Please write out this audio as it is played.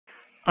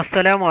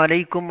السلام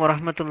عليكم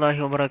ورحمة الله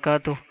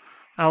وبركاته.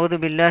 أعوذ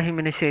بالله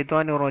من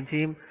الشيطان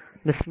الرجيم.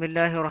 بسم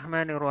الله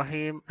الرحمن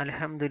الرحيم.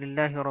 الحمد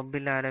لله رب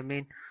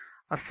العالمين.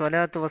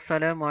 الصلاة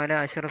والسلام على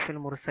أشرف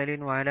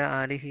المرسلين وعلى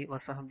آله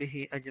وصحبه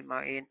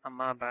أجمعين.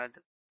 أما بعد.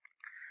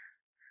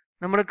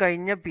 നമ്മൾ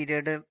കഴിഞ്ഞ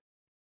period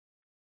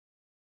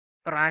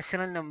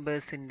rational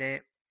നമ്പേഴ്സിൻ്റെ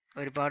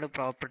ഒരുപാട്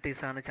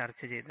പ്രോപ്പർട്ടീസ് ആണ്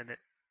ചർച്ച ചെയ്തത്.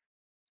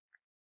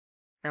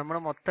 നമ്മൾ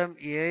മൊത്തം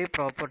 7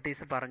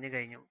 പ്രോപ്പർട്ടീസ് പറഞ്ഞു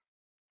കഴിഞ്ഞു.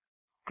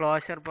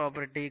 Closure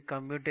property,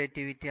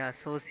 commutativity,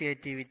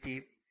 associativity,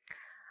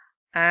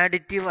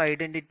 additive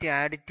identity,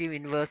 additive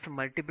inverse,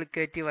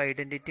 multiplicative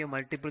identity,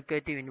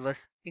 multiplicative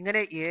inverse,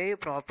 ഇങ്ങനെ 7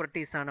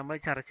 പ്രോപ്പർട്ടീസ് ആണ് നമ്മൾ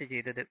ചർച്ച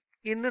ചെയ്തത്.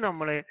 ഇന്ന്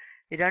നമ്മൾ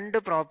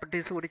 2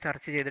 പ്രോപ്പർട്ടീസ് കൂടി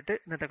ചർച്ച ചെയ്തിട്ട്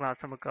ഇന്നത്തെ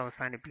ക്ലാസ് നമുക്ക്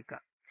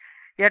അവസാനിപ്പിക്കാം.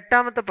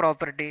 8ാമത്തെ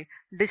property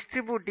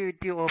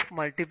distributivity of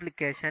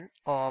multiplication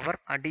over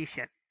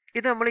addition.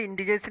 ഇത് നമ്മൾ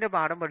ഇൻഡിജേഴ്സിന്റെ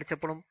പാഠം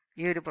പഠിച്ചപ്പോഴും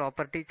ഈ ഒരു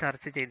പ്രോപ്പർട്ടി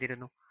ചർച്ച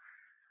ചെയ്തിരുന്നു.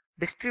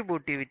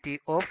 Distributivity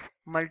of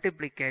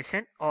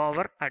multiplication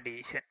over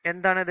addition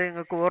എന്താണിത്?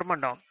 നിങ്ങൾക്ക് ഓർമ്മ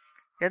ഉണ്ടാവും.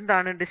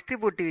 എന്താണ്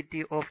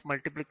distributivity of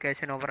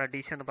multiplication over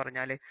addition എന്ന്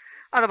പറഞ്ഞാൽ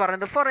അത്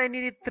പറയുന്നത് for any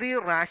 3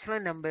 rational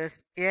numbers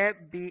A,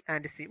 B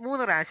and C.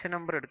 3 rational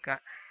number എടുക്കുക,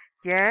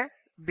 എ,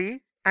 ബി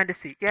ആൻഡ്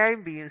സി, എയും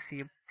ബിയും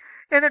സിയും.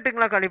 എന്നിട്ട്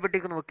നിങ്ങൾ ആ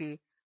കളിപ്പെട്ടിക്ക് നോക്കി,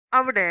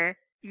 അവിടെ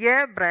എ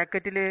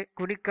ബ്രാക്കറ്റിൽ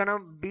ഗുണിക്കണം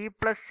ബി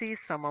പ്ലസ് സി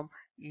സമം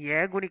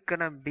എ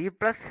ഗുണിക്കണം ബി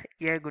പ്ലസ്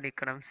എ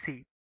ഗുണിക്കണം സി.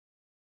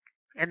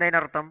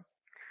 എന്നതിനർത്ഥം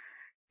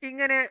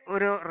ഇങ്ങനെ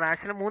ഒരു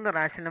റാഷണൽ 3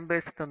 റാഷണൽ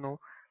നമ്പേഴ്സ് തന്നു,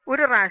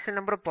 ഒരു റാഷണൽ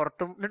നമ്പർ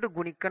പുറത്തും, എന്നിട്ട്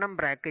ഗുണിക്കണം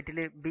ബ്രാക്കറ്റിൽ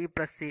ബി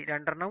പ്ലസ് സി,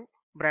 രണ്ടെണ്ണം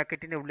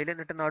ബ്രാക്കറ്റിന്റെ ഉള്ളിൽ,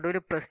 എന്നിട്ട് നടുവിൽ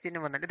പ്ലസ്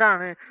ചിഹ്നം വന്നിട്ട്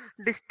ഇതാണ്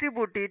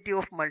ഡിസ്ട്രിബ്യൂട്ടിവിറ്റി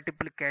ഓഫ്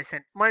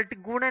മൾട്ടിപ്ലിക്കേഷൻ.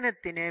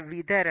 ഗുണനത്തിനെ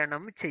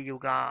വിതരണം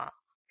ചെയ്യുക.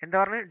 എന്താ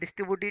പറഞ്ഞത്?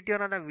 ഡിസ്ട്രിബ്യൂട്ടിവിറ്റി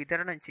പറഞ്ഞാൽ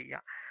വിതരണം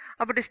ചെയ്യുക.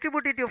 അപ്പൊ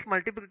ഡിസ്ട്രിബ്യൂട്ടിവിറ്റി ഓഫ്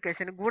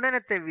മൾട്ടിപ്ലിക്കേഷൻ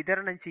ഗുണനത്തെ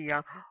വിതരണം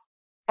ചെയ്യുക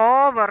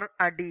ഓവർ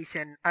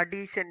അഡീഷൻ,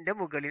 അഡീഷന്റെ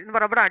മുകളിൽ എന്ന്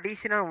പറയുമ്പോൾ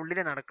അഡീഷനാണ്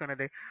ഉള്ളിൽ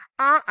നടക്കുന്നത്.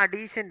 ആ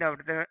അഡീഷന്റെ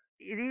അവിടുത്തെ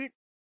ഈ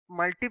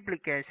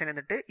മൾട്ടിപ്ലിക്കേഷൻ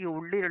എന്നിട്ട് ഈ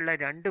ഉള്ളിലുള്ള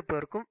 2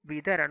 പേർക്കും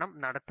വിതരണം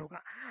നടത്തുക.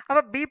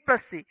 അപ്പൊ ബി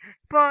പ്ലസ് സി,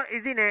 ഇപ്പൊ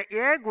ഇതിനെ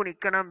എ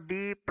ഗുണിക്കണം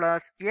ബി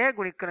പ്ലസ് എ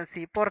ഗുണിക്കണം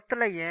സി,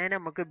 പുറത്തുള്ള എ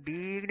നമുക്ക്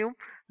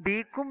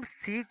ബിക്കും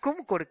സിക്കും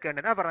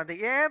കൊടുക്കേണ്ടത്. ആ പറഞ്ഞത്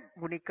എ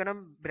ഗുണിക്കണം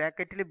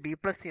ബ്രാക്കറ്റിൽ ബി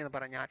പ്ലസ് സി എന്ന്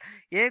പറഞ്ഞാൽ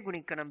എ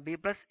ഗുണിക്കണം ബി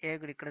പ്ലസ് എ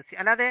ഗുണിക്കണം സി.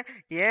 അല്ലാതെ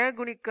എ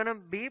ഗുണിക്കണം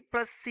ബി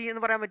പ്ലസ് സി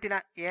എന്ന് പറയാൻ പറ്റില്ല.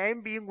 എയും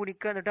ബിയും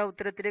ഗുണിക്കുക, എന്നിട്ട് ആ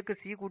ഉത്തരത്തിലേക്ക്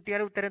സി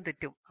കൂട്ടിയാൽ ഉത്തരം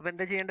തെറ്റും. അപ്പൊ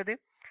എന്താ ചെയ്യേണ്ടത്?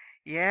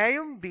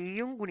 എയും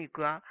ബിയും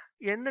ഗുണിക്കുക,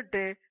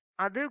 എന്നിട്ട്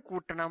അത്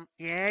കൂട്ടണം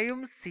എയും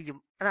സിയും.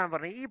 അതാണ്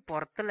പറഞ്ഞത് ഈ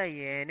പുറത്തുള്ള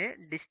എനെ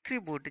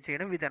ഡിസ്ട്രിബ്യൂട്ട്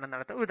ചെയ്യണം, വിതരണം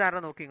നടത്തുക.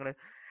 ഉദാഹരണം നോക്കി നിങ്ങൾ,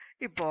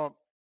 ഇപ്പോ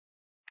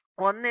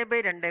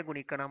 1/2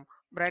 ഗുണിക്കണം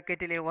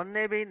ബ്രാക്കറ്റിൽ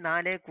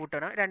 1/4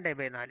 കൂട്ടണം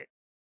 2/4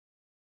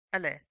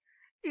 അല്ലേ?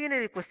 ഇങ്ങനെ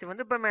ഒരു ക്വസ്റ്റ്യൻ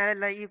വന്നു. ഇപ്പൊ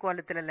മേലല്ല ഈ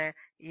കോലത്തിലല്ലേ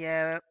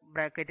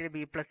ബ്രാക്കറ്റിൽ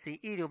ബി പ്ലസ് സി,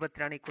 ഈ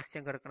രൂപത്തിലാണ് ഈ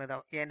ക്വസ്റ്റ്യൻ കിടക്കുന്നത്.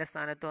 എന്റെ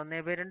സ്ഥാനത്ത്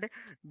 1/2,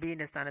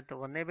 ബിന്റെ സ്ഥാനത്ത്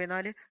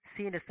 1/4,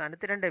 സിന്റെ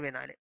സ്ഥാനത്ത്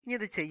 2/4. ഇനി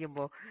ഇത്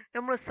ചെയ്യുമ്പോൾ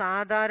നമ്മൾ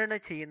സാധാരണ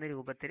ചെയ്യുന്ന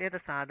രൂപത്തിൽ,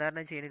 ഏതാ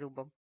സാധാരണ ചെയ്യുന്ന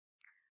രൂപം?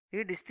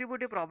 ഈ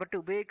ഡിസ്ട്രിബ്യൂട്ടീവ് പ്രോപ്പർട്ടി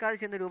ഉപയോഗിക്കാതെ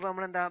ചെയ്യുന്ന രൂപം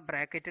നമ്മൾ എന്താ,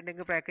 ബ്രാക്കറ്റ്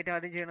ഉണ്ടെങ്കിൽ ബ്രാക്കറ്റ്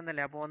ആദ്യം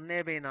ചെയ്യണമെന്നല്ലേ. അപ്പൊ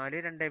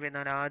 1/4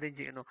 2/4 ആദ്യം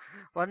ചെയ്യുന്നു.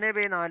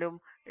 1/4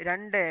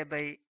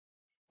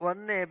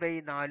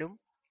 1/4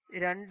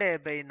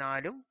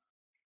 2/4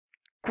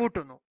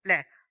 കൂട്ടുന്നു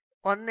അല്ലെ.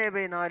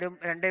 1/4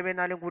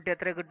 2/4 കൂട്ടി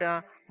എത്ര കിട്ടുക?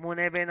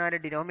 3/4.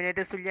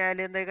 ഡിനോമിനേറ്റർ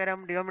തുല്യമായാലും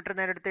എന്തായാലും ഡിനോമിനേറ്റർ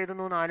നേരെ എടുത്ത്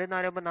എഴുതുന്നു. 4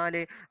 4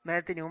 4,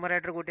 നേരത്തെ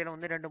ന്യൂമറേറ്റർ കൂട്ടിയാൽ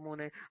 1 2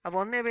 3. അപ്പൊ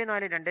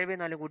 1/4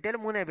 2/4 കൂട്ടിയാൽ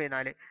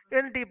 3/4.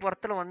 എന്നിട്ട് ഈ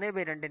പുറത്തുള്ള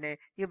 1/2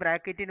 ഈ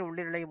ബ്രാക്കറ്റിന്റെ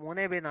ഉള്ളിലുള്ള ഈ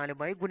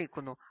 3/4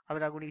 ഗുണിക്കുന്നു. അപ്പൊ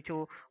ഇതാ ഗുണിച്ചു.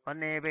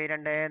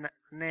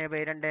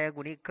 1/2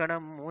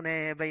 ഗുണിക്കണം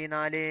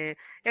 3/4.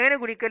 എങ്ങനെ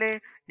ഗുണിക്കല്?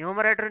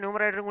 ന്യൂമറേറ്റർ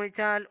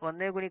ഗുണിച്ചാൽ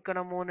 1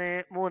 ഗുണിക്കണം 3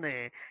 3,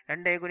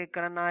 2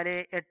 ഗുണിക്കണം 4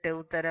 8,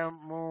 ഉത്തരം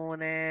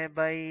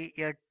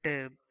 3/8.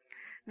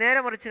 നേരെ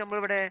മറിച്ച്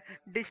നമ്മളിവിടെ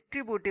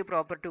ഡിസ്ട്രിബ്യൂട്ടീവ്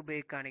പ്രോപ്പർട്ടി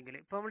ഉപയോഗിക്കുകയാണെങ്കിൽ,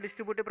 ഇപ്പൊ നമ്മൾ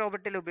ഡിസ്ട്രിബ്യൂട്ടീവ്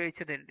പ്രോപ്പർട്ടിയിൽ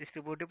ഉപയോഗിച്ചത്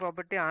ഡിസ്ട്രിബ്യൂട്ടീവ്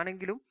പ്രോപ്പർട്ടി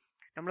ആണെങ്കിലും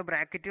നമ്മൾ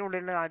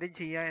ബ്രാക്കറ്റിനുള്ളിൽ ആദ്യം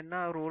ചെയ്യുക എന്ന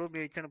റൂൾ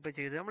ഉപയോഗിച്ചാണ് ഇപ്പൊ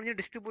ചെയ്തത്. നമ്മൾ ഇനി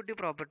ഡിസ്ട്രിബ്യൂട്ടീവ്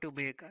പ്രോപ്പർട്ടി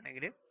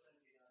ഉപയോഗിക്കുകയാണെങ്കിൽ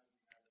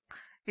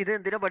ഇത്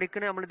എന്തിനാ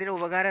പഠിക്കണേ, നമ്മൾ ഇതിന്റെ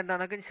ഉപകാരം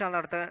എന്താണെന്നൊക്കെ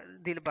ഇൻഷാല്ലാ അടുത്ത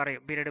ഇതിൽ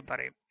പറയും, പീരീഡ്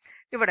പറയും.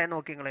 ഇവിടെ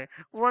നോക്കി നിങ്ങള്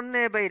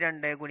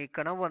 1/2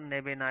 ഗുണിക്കണം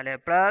 1/4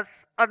 പ്ലസ്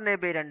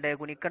 1/2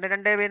 ഗുണിക്കണം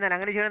 2/4,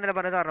 അങ്ങനെ ചെയ്യണമെന്നല്ല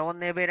പറഞ്ഞത്.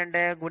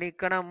 1/2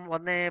 ഗുണിക്കണം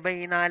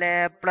 1/4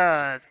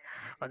 പ്ലസ്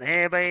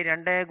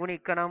 1/2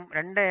 ഗുണിക്കണം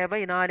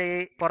 2/4,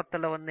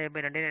 പുറത്തുള്ള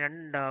 1/2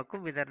 രണ്ടാക്കും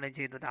വിതരണം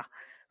ചെയ്തതാ.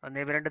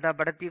 1/2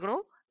 പടത്തിക്കണു,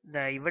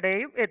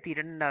 ഇവിടെയും എത്തി,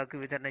 രണ്ടാൾക്ക്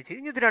വിതരണം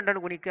ചെയ്തു. ഇത് രണ്ടാണ്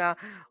ഗുണിക്കുക.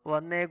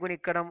 1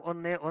 ഗുണിക്കണം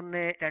 1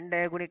 1, 2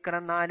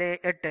 ഗുണിക്കണം 4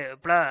 8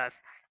 പ്ലസ്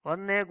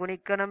 1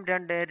 ഗുണിക്കണം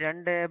 2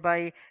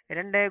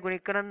 2/2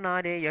 ഗുണിക്കണം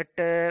 4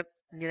 8.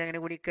 ഇനി ഇതെങ്ങനെ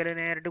ഗുണിക്കല്?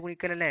 നേരിട്ട്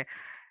ഗുണിക്കലല്ലേ,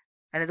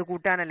 അതായത്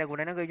കൂട്ടാനല്ലേ,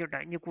 ഗുണനം കഴിഞ്ഞിട്ടാ.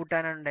 ഇനി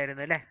കൂട്ടാനാണ്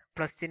ഉണ്ടായിരുന്നത് അല്ലെ,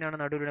 പ്ലസ് ചിഹ്നമാണ്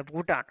നടുവിൽ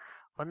കൂട്ടാൻ.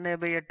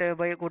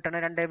 1/8 കൂട്ടണം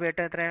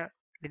 2/8 എത്ര?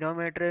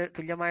 ഡിനോമിനേറ്റർ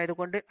തുല്യമായത്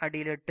കൊണ്ട്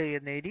അടിയിൽ 8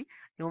 എന്ന് എഴുതി.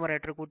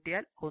 ന്യൂമറേറ്റർ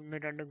കൂട്ടിയാൽ 1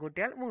 2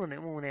 കൂട്ടിയാൽ 3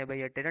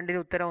 3/8.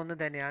 രണ്ടിനും ഉത്തരം 1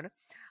 തന്നെയാണ്.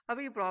 അപ്പൊ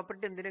ഈ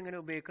പ്രോപ്പർട്ടി എന്തിനെങ്ങനെ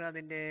ഉപയോഗിക്കണം,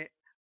 അതിന്റെ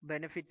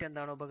ബെനിഫിറ്റ്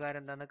എന്താണ്, ഉപകാരം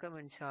എന്താണെന്നൊക്കെ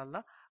ഇൻഷാ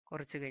അല്ലാഹ്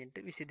കുറച്ച്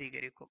കഴിഞ്ഞിട്ട്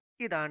വിശദീകരിക്കും.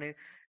 ഇതാണ്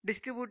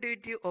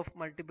distributivity of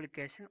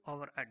multiplication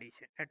over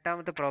addition.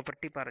 8ാമത്തെ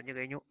property പറഞ്ഞു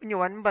കഴിഞ്ഞു. ഇനി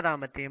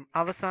 9ാമത്തെയും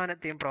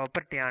അവസാനത്തെയും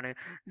പ്രോപ്പർട്ടിയാണ്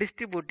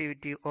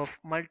distributivity of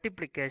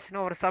multiplication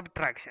over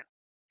subtraction.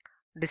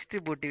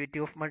 Distributivity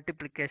of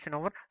multiplication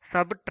over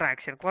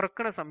subtraction.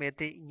 കുറക്കണ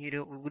സമയത്ത്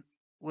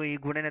ഈ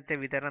ഗുണനത്തെ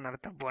വിതരണം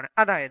നടത്താൻ പോവാണ്.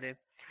 അതായത്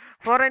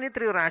for any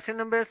 3 rational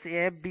numbers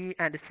A B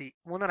and C,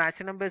 3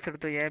 rational numbers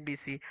എടുത്തു എ ബി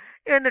സി,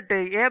 എന്നിട്ട്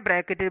A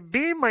bracket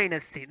B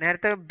minus C,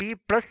 നേരത്തെ ബി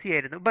പ്ലസ് സി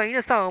ആയിരുന്നു,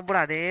 മൈനസ് ആകുമ്പോൾ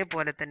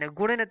അതേപോലെ തന്നെ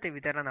ഗുണനത്തെ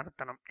വിതരണം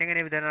നടത്തണം.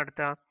 എങ്ങനെ വിതരണം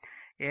നടത്തുക?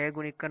 എ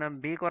ഗുണിക്കണം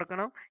ബി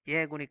കുറക്കണം, എ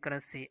ഗുണിക്കണം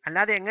സി.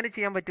 അല്ലാതെ എങ്ങനെ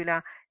ചെയ്യാൻ പറ്റൂല?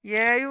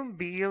 എയും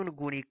ബിയും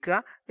ഗുണിക്കുക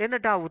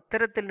എന്നിട്ട് ആ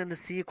ഉത്തരത്തിൽ നിന്ന്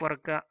സി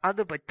കുറക്കുക,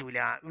 അത് പറ്റൂല.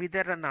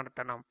 വിതരണം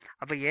നടത്തണം.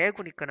 അപ്പൊ എ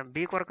ഗുണിക്കണം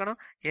ബി കുറക്കണം,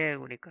 എ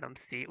ഗുണിക്കണം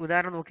സി.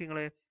 ഉദാഹരണം നോക്കി നിങ്ങൾ.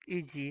 ഈ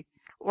ജി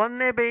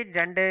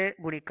 1/2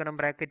 ഗുണിക്കണം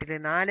ബ്രാക്കറ്റിൽ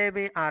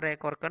 4/6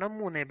 കുറക്കണം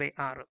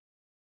 3/6.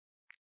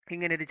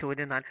 ഇങ്ങനെ ഒരു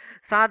ചോദ്യം എന്നാൽ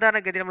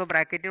സാധാരണഗതി നമ്മൾ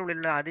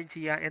ബ്രാക്കറ്റിനുള്ളിലുള്ള ആദ്യം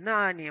ചെയ്യുക എന്ന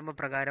ആ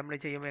നിയമപ്രകാരം നമ്മൾ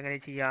ചെയ്യുമ്പോൾ എങ്ങനെ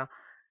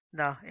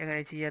ചെയ്യുക?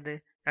 എങ്ങനെ ചെയ്യാത്?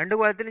 2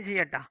 കോലത്തിലും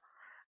ചെയ്യട്ടാ.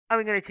 അപ്പൊ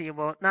ഇങ്ങനെ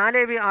ചെയ്യുമ്പോൾ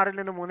 4/6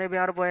 നിന്ന്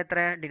 3/6 പോയ എത്ര?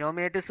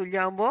 ഡിനോമിനേറ്റർ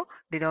തുല്യമാകുമ്പോൾ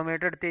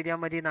ഡിനോമിനേറ്റർ എടുത്ത് എഴുതിയാൽ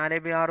മതി.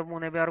 4/6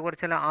 3/6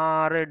 കുറച്ചാൽ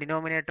 6,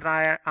 ഡിനോമിനേറ്റർ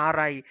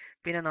 6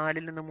 പിന്നെ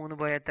 4ൽ നിന്ന് 3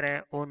 പോയ എത്ര?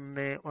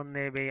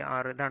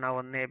 1/6. ഇതാണ്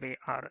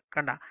 1/6.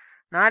 കണ്ട,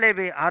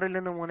 4/6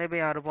 നിന്ന്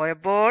 3/6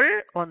 പോയപ്പോൾ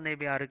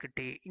 1/6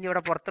 കിട്ടി. ഇനി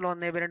ഇവിടെ പുറത്തുള്ള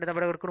 1/2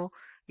 നമ്മുടെ എടുക്കണു.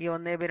 ഈ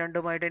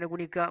 1/2 അതിനെ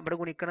ഗുണിക്കുക. ഇവിടെ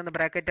ഗുണിക്കണം എന്ന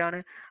ബ്രാക്കറ്റ് ആണ്.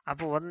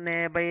 അപ്പൊ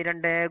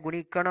 1/2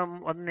 ഗുണിക്കണം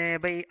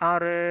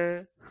 1/6.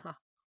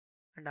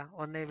 കണ്ട,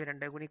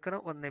 1/2 ഗുണിക്കണം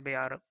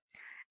 1/6.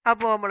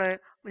 അപ്പൊ നമ്മള്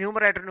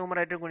ന്യൂമറേറ്റർ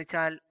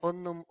ഗുണിച്ചാൽ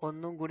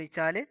 1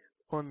 ഗുണിച്ചാൽ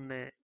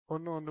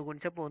 1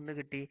 ഗുണിച്ചപ്പോ 1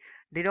 കിട്ടി.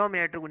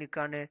 ഡിനോമിനേറ്റർ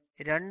ഗുണിക്കാണ്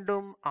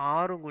 2ഉം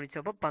 6ഉം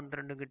ഗുണിച്ചപ്പോ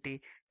 12 കിട്ടി.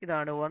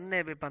 ഇതാണ്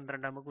 1/12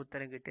 നമുക്ക്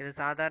ഉത്തരം കിട്ടിയത്.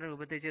 സാധാരണ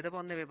രൂപത്തിൽ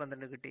ചെയ്തപ്പോൾ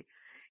 1/12 കിട്ടി.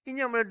 ഇനി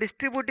നമ്മൾ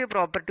ഡിസ്ട്രിബ്യൂട്ടീവ്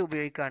പ്രോപ്പർട്ടി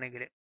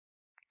ഉപയോഗിക്കുകയാണെങ്കിൽ,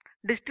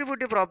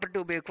 ഡിസ്ട്രിബ്യൂട്ടീവ് പ്രോപ്പർട്ടി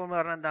ഉപയോഗിക്കുമ്പോൾ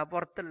പറഞ്ഞാൽ എന്താ?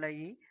 പുറത്തുള്ള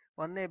ഈ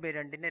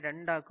 1/2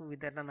 രണ്ടാക്കും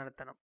വിതരണം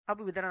നടത്തണം.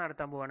 അപ്പൊ വിതരണം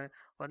നടത്താൻ പോവാണ്.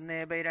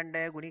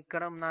 1/2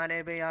 ഗുണിക്കണം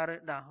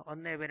 4/6.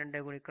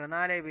 1/2 ഗുണിക്കണം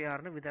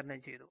 4/6 വിതരണം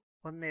ചെയ്തു.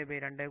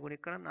 1/2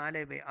 ഗുണിക്കണം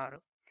 4/6.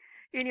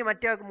 ഇനി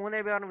മറ്റേയാൾക്ക്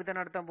 3/6 വിതരണം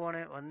നടത്താൻ പോവാണ്.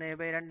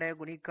 1/2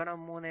 ഗുണിക്കണം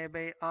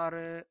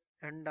 3/6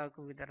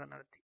 രണ്ടാക്കും വിതരണം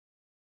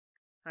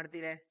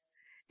നടത്തിയില്ലേ?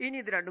 ഇനി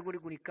ഇത് രണ്ടും കൂടി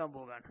ഗുണിക്കാൻ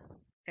പോകാണ്.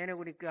 എങ്ങനെ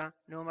ഗുണിക്കുക?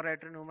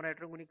 ന്യൂമറേറ്റർ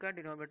ഗുണിക്കുക,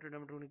 ഡിനോമിനേറ്റർ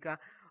ഗുണിക്കുക.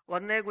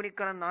 1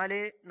 ഗുണിക്കണം 4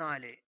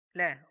 4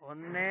 അല്ലെ?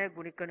 1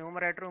 ഗുണിക്ക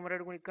ന്യൂമറേറ്റർ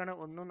ഗുണിക്കാണ്.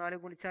 1ഉം 4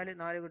 ഗുണിച്ചാൽ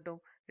 4 കിട്ടും.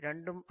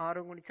 2ഉം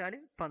 6ഉം ഗുണിച്ചാൽ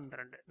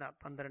 12.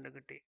 12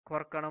 കിട്ടി.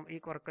 കുറക്കണം. ഈ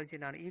കുറക്കൽ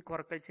ചിഹ്നമാണ്. ഈ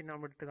കുറക്കൽ ചിഹ്നം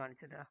നമ്മൾ എടുത്ത്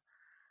കാണിച്ചത്.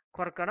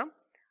 കുറക്കണം.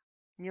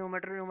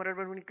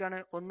 ന്യൂമറേറ്റർ ഗുണിക്കാണ്.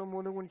 1ഉം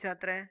 3ഉം ഗുണിച്ചാൽ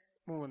എത്ര?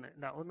 3.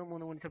 1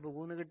 3 ഗുണിച്ചപ്പോൾ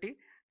 3 കിട്ടി.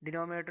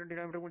 ഡിനോമിനേറ്റർ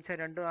ഗുണിച്ചാൽ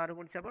 2 6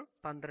 ഗുണിച്ചപ്പോൾ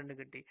 12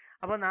 കിട്ടി.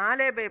 അപ്പൊ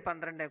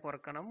 4/12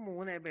 കുറക്കണം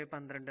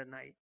 3/12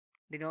 എന്നായി.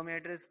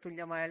 ഡിനോമിനേറ്റർ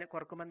തുല്യമായാൽ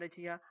കുറക്കുമ്പോൾ എന്താ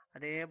ചെയ്യുക?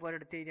 അതേപോലെ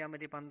എടുത്ത് എഴുതിയാൽ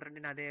മതി.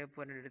 12ന്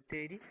അതേപോലെ എടുത്ത്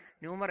എഴുതി.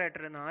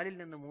 ന്യൂമറേറ്റർ 4ൽ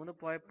നിന്ന് 3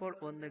 പോയപ്പോൾ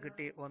 1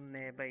 കിട്ടി.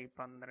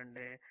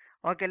 1/12.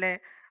 ഓക്കെ അല്ലേ?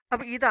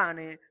 അപ്പൊ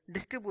ഇതാണ്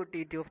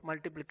distributivity of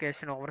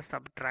multiplication over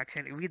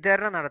subtraction.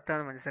 വിതരണം നടത്താൻ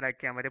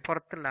മനസ്സിലാക്കിയാൽ മതി.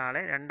 പുറത്തുള്ള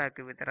ആളെ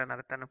രണ്ടാക്കി വിതരണം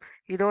നടത്തണം.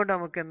 ഇതുകൊണ്ട്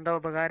നമുക്ക് എന്താ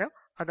ഉപകാരം?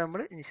 അത്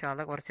നമ്മൾ ഇൻഷാ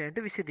അല്ലാഹ് കുറച്ച്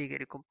കഴിഞ്ഞിട്ട്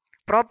വിശദീകരിക്കും.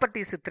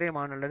 പ്രോപ്പർട്ടീസ്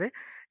ഇത്രയുമാണുള്ളത്.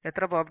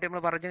 എത്ര പ്രോപ്പർട്ടി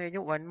നമ്മൾ പറഞ്ഞു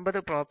കഴിഞ്ഞു? 9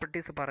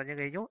 പ്രോപ്പർട്ടീസ് പറഞ്ഞു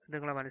കഴിഞ്ഞു. ഇത്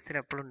നിങ്ങളെ മനസ്സിൽ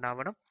എപ്പോഴും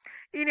ഉണ്ടാവണം.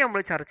 ഇനി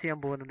നമ്മൾ ചർച്ച ചെയ്യാൻ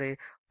പോകുന്നത്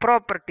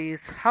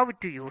പ്രോപ്പർട്ടീസ്, ഹൗ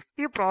ടു യൂസ്.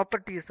 ഈ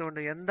പ്രോപ്പർട്ടീസ്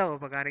കൊണ്ട് എന്താ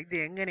ഉപകാരം, ഇത്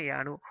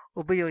എങ്ങനെയാണ്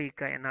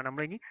ഉപയോഗിക്കുക എന്നാണ്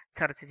നമ്മൾ ഇനി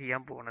ചർച്ച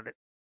ചെയ്യാൻ പോകുന്നത്.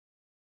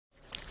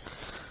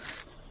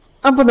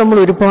 അപ്പോൾ നമ്മൾ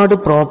ഒരുപാട്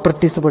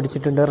പ്രോപ്പർട്ടീസ്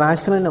പഠിച്ചിട്ടുണ്ട്.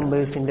 റാഷണൽ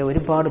നമ്പേഴ്സിന്റെ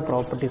ഒരുപാട്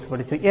പ്രോപ്പർട്ടീസ്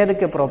പഠിച്ചു.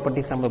 ഏതൊക്കെ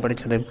പ്രോപ്പർട്ടീസ് നമ്മൾ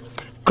പഠിച്ചത്?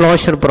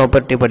 ക്ലോഷർ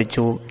പ്രോപ്പർട്ടി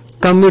പഠിച്ചു,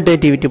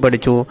 കമ്മ്യൂട്ടേറ്റിവിറ്റി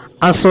പഠിച്ചു,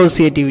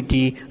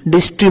 associativity,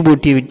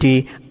 distributivity,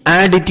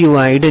 additive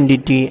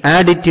identity,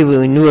 additive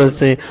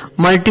inverse,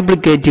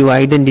 multiplicative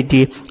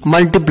identity,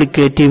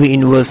 multiplicative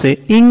inverse.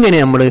 ഇങ്ങനെ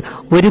നമ്മൾ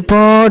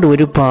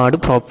ഒരുപാട്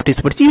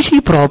പ്രോപ്പർട്ടീസ് പഠിച്ചു.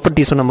 ഈ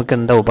പ്രോപ്പർട്ടീസ് നമുക്ക്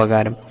എന്താ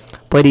ഉപകാരം?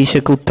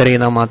 പരീക്ഷയ്ക്ക് ഉത്തരം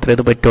എഴുതാൻ മാത്രമേ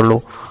ഇത് പറ്റുള്ളൂ.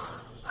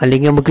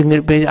 അല്ലെങ്കിൽ നമുക്ക്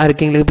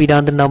ആർക്കെങ്കിലും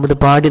പിരാന്തുണ്ടാകുമ്പോൾ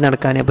പാടി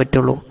നടക്കാനേ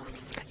പറ്റുള്ളൂ.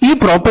 ഈ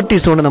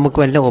പ്രോപ്പർട്ടീസ് കൊണ്ട് നമുക്ക്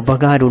വല്ല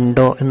ഉപകാരം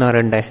ഉണ്ടോ എന്ന്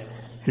പറയണ്ടേ?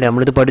 അല്ലെ?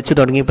 നമ്മളിത് പഠിച്ചു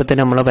തുടങ്ങിയപ്പോൾ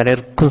തന്നെ നമ്മളെ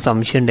പലർക്കും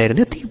സംശയം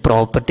ഉണ്ടായിരുന്നു. ഈ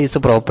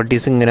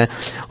പ്രോപ്പർട്ടീസ് ഇങ്ങനെ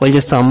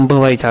വലിയ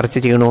സംഭവമായി ചർച്ച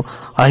ചെയ്യണോ?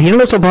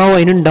 അതിനുള്ള സ്വഭാവം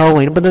അതിനുണ്ടാവും.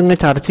 അതിനിപ്പോൾ ഇങ്ങനെ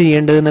ചർച്ച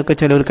ചെയ്യേണ്ടതെന്നൊക്കെ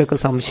ചിലവർക്കൊക്കെ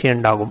സംശയം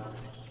ഉണ്ടാകും.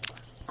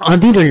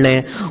 അതിനുള്ള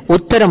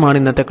ഉത്തരമാണ്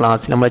ഇന്നത്തെ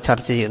ക്ലാസ്സിൽ നമ്മൾ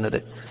ചർച്ച ചെയ്യുന്നത്.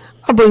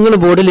 അപ്പൊ നിങ്ങൾ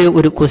ബോർഡിൽ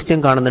ഒരു ക്വസ്റ്റ്യൻ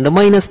കാണുന്നുണ്ട്.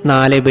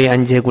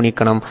 -4/5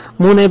 ഗുണിക്കണം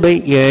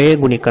 3/7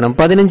 ഗുണിക്കണം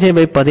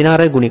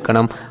 15/16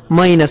 ഗുണിക്കണം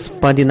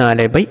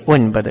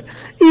 -14/9.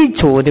 ഈ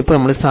ചോദ്യം ഇപ്പൊ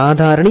നമ്മൾ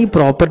സാധാരണ ഈ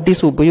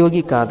പ്രോപ്പർട്ടീസ്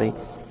ഉപയോഗിക്കാതെ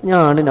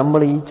നമ്മൾ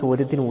ഈ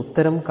ചോദ്യത്തിന്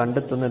ഉത്തരം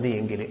കണ്ടെത്തുന്നത്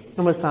എങ്കിൽ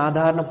നമ്മൾ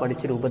സാധാരണ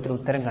പഠിച്ച രൂപത്തിൽ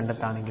ഉത്തരം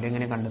കണ്ടെത്താണെങ്കിൽ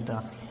എങ്ങനെ കണ്ടെത്തുക?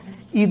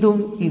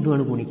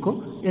 ഇതുമാണ് ഗുണിക്കും,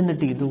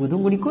 എന്നിട്ട് ഇതും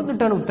ഗുണിക്കും,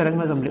 എന്നിട്ടാണ്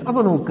ഉത്തരങ്ങൾ തമ്മിൽ.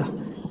 അപ്പൊ നോക്കുക,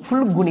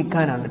 ഫുൾ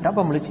ഗുണിക്കാനാണ് കേട്ടോ.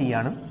 അപ്പൊ നമ്മൾ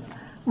ചെയ്യാണ്.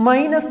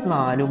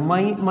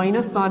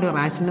 -4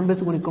 റാഷണൽ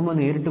നമ്പേഴ്സ് ഗുണിക്കുമ്പോൾ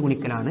നേരിട്ട്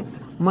ഗുണിക്കലാണ്.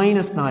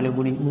 -4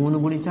 3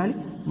 ഗുണിച്ചാൽ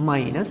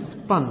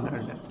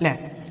 -12 അല്ലെ?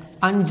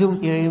 5ഉം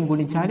 7ഉം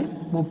ഗുണിച്ചാൽ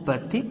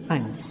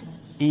 35.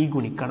 ഈ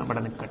ഗുണിക്കണം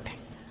ഇവിടെ നിൽക്കട്ടെ.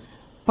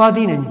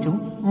 15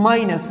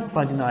 മൈനസ്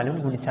 14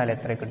 ഗുണിച്ചാൽ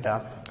എത്ര കിട്ടുക?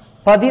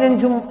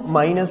 15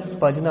 മൈനസ്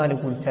 14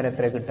 ഗുണിച്ചാൽ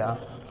എത്ര കിട്ടുക?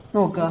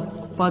 നോക്കുക,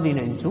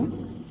 15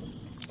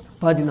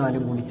 14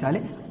 ഗുണിച്ചാൽ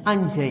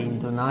 5 ×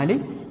 4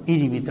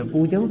 20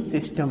 0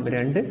 സിസ്റ്റം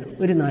 2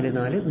 1 4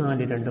 4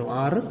 4 2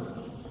 6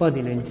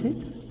 15 0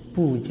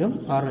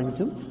 6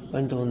 5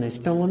 1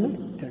 ഇഷ്ടം 1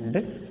 2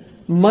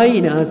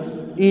 മൈനസ്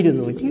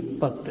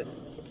 210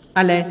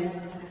 അല്ലെ?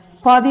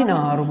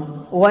 16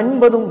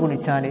 9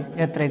 ഗുണിച്ചാൽ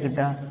എത്ര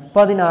കിട്ടുക?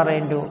 16 ×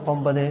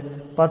 9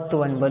 10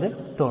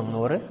 9 90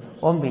 9 54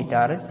 90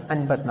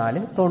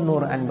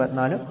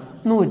 54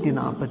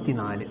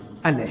 144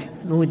 അല്ലെ?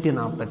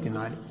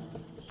 144.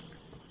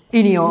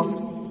 ഇനിയോ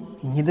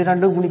ഇത്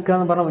രണ്ടും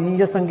ഗുണിക്കാന്ന് പറഞ്ഞ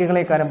വലിയ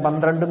സംഖ്യകളെ കാര്യം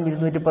 12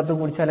 210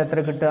 ഗുണിച്ചാൽ എത്ര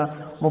കിട്ടുക?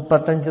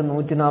 35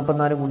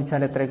 144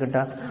 ഗുണിച്ചാൽ എത്ര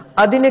കിട്ടുക?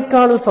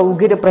 അതിനേക്കാളും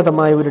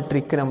സൗകര്യപ്രദമായ ഒരു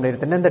ട്രിക്ക് നമ്മൾ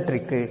എടുത്തിട്ടുണ്ട്. എന്താ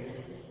ട്രിക്ക്?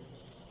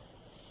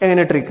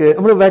 എങ്ങനെ ട്രിക്ക്?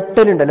 നമ്മൾ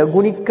വെട്ടലുണ്ടല്ലോ,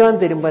 ഗുണിക്കാൻ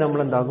തരുമ്പോൾ നമ്മൾ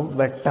എന്താകും?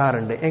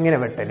 വെട്ടാറുണ്ട്. എങ്ങനെ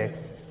വെട്ടല്?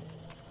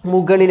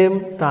 മുകളിലും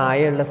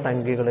താഴെയുള്ള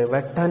സംഖ്യകൾ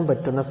വെട്ടാൻ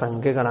പറ്റുന്ന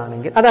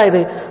സംഖ്യകളാണെങ്കിൽ, അതായത്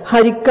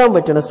ഹരിക്കാൻ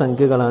പറ്റുന്ന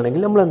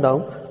സംഖ്യകളാണെങ്കിൽ നമ്മൾ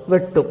എന്താവും?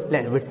 വെട്ടും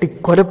അല്ലെ? വെട്ടി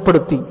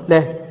കൊലപ്പെടുത്തി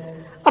അല്ലെ?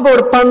 അപ്പൊ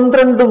അവിടെ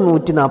 12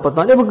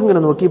 144 നമുക്ക്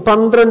ഇങ്ങനെ നോക്കി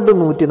 12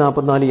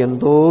 144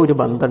 എന്തോ ഒരു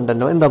ബന്ധം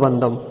ഉണ്ടല്ലോ. എന്താ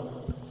ബന്ധം?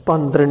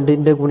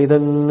 12ന്റെ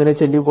ഗുണിതം ഇങ്ങനെ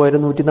ചൊല്ലി പോയാൽ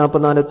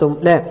 144 എത്തും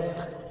അല്ലെ?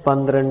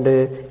 12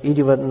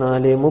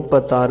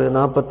 24 36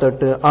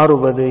 48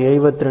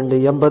 60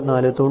 72 84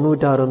 96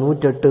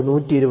 108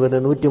 120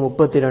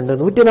 132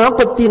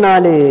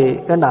 144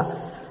 കണ്ട?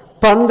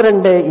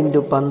 12 ×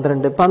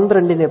 12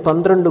 12നെ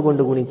 12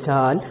 കൊണ്ട്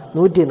ഗുണിച്ചാൽ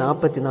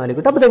 144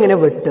 കിട്ടും. അപ്പൊ ഇതെങ്ങനെ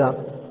വെട്ടുക?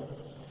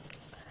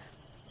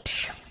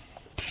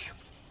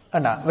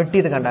 കണ്ട?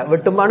 വെട്ടിയത് കണ്ട?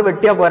 വെട്ടുമ്പാണ്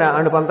വെട്ടിയാ പോരാ.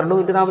 ആണ് 12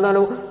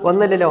 144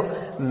 ഒന്നല്ലല്ലോ.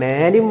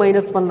 മേലും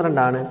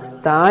 -12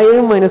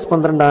 താഴെയും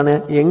 -12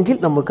 എങ്കിൽ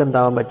നമുക്ക്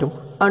എന്താവാൻ പറ്റും?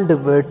 അണ്ട്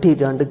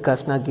വെട്ടിയിട്ട് അണ്ട്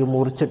കഷ്ണാക്കി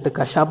മുറിച്ചിട്ട്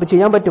കശാപ്പ്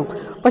ചെയ്യാൻ പറ്റും.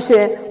 പക്ഷേ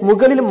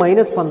മുകളിൽ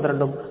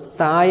 -12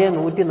 താഴെ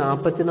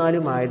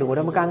 144 ആയതുകൊണ്ട്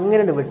നമുക്ക്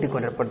അങ്ങനെ വെട്ടി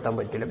കൊലപ്പെടുത്താൻ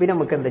പറ്റില്ല. പിന്നെ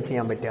നമുക്ക് എന്താ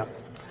ചെയ്യാൻ പറ്റുക?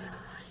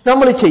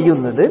 നമ്മൾ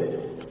ചെയ്യുന്നത്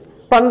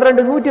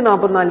 12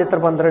 144 എത്ര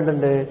 12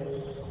 ഉണ്ട്?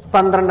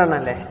 12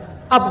 അല്ലേ?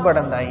 അപ്പൊ ഇവിടെ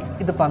എന്തായി?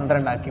 ഇത്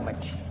 12 ആക്കി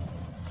മാറ്റി.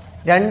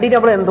 രണ്ടിന്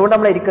നമ്മൾ എന്തുകൊണ്ട്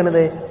നമ്മൾ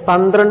ഇരിക്കണത്?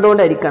 12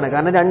 കൊണ്ട് ഇരിക്കാണ്.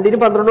 കാരണം രണ്ടിന്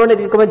 12 കൊണ്ട്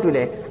ഇരിക്കാൻ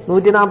പറ്റൂലേ?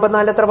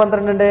 144 എത്ര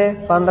 12 ഉണ്ട്?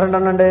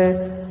 12 ഉണ്ട്.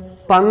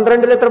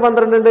 12 എത്ര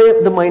 12 ഉണ്ട്?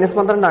 ഇത്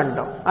 -12 ആണ്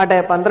കേട്ടോ. ആട്ടെ,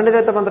 12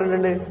 എത്ര 12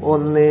 ഉണ്ട്?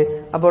 1.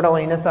 അപ്പൊ ഇവിടെ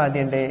മൈനസ്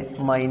ആദ്യം ഉണ്ട്,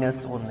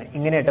 -1.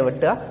 ഇങ്ങനെയായിട്ട്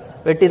വെട്ടുക.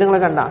 വെട്ടി നിങ്ങൾ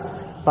കണ്ട?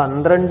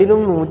 12ലും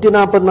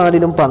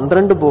 144ലും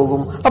 12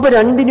 പോകും. അപ്പൊ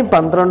രണ്ടിനും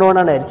 12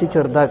 കൊണ്ടാണ് അരിച്ച്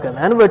ചെറുതാക്കുക.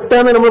 ഞാൻ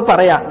വെട്ടാന്ന് നമ്മൾ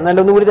പറയാം,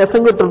 നല്ലൊന്നും കൂടി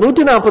രസം കിട്ടും.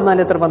 144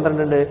 എത്ര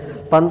 12 ഉണ്ട്?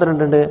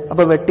 12 ഉണ്ട്.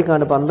 അപ്പൊ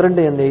വെട്ടിക്കാണ്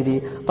 12 എന്ന് എഴുതി.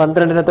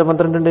 12ന് എത്ര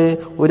 12 ഉണ്ട്?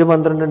 ഒരു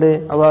 12 ഉണ്ട്.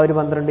 അപ്പൊ ആ ഒരു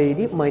 12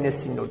 എഴുതി മൈനസ്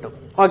ചിഹ്നം കിട്ടും.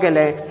 ഓക്കെ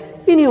അല്ലേ?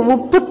 ഇനി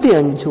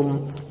 35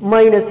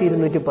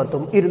 -210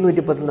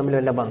 210 തമ്മിൽ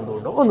വല്ല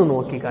ബന്ധമുണ്ടോ? ഒന്ന്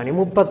നോക്കിക്കാണി.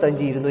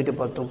 35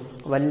 210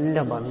 വല്ല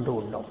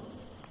ബന്ധമുണ്ടോ?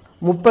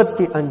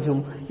 35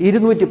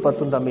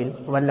 210 തമ്മിൽ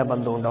വല്ല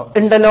ബന്ധമുണ്ടോ?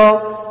 ഉണ്ടല്ലോ.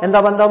 എന്താ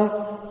ബന്ധം?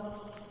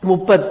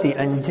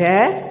 35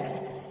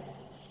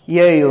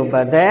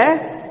 70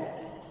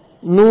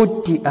 105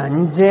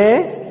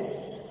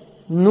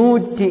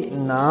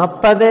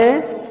 140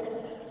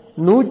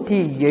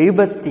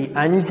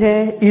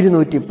 175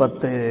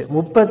 210.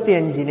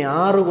 35നെ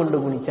 6 കൊണ്ട്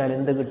ഗുണിച്ചാൽ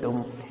എന്ത് കിട്ടും?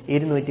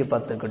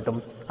 210 കിട്ടും.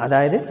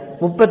 അതായത്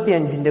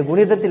 35ന്റെ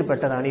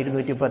ഗുണിതത്തിൽപ്പെട്ടതാണ്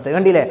 210.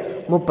 കണ്ടില്ലേ?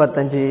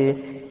 35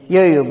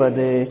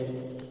 70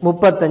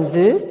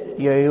 35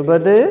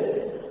 70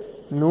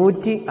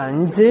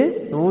 105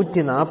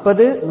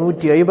 140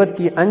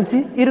 175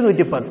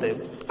 210.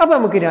 അപ്പൊ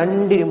നമുക്ക്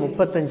രണ്ടിന്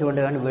 35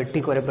 കൊണ്ട് ആണ്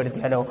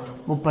വെട്ടിക്കൊലപ്പെടുത്തിയാലോ?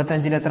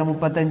 35ൽ എത്ര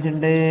 35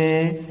 ഉണ്ട്?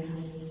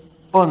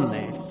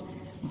 1.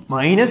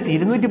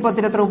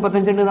 -210 എത്ര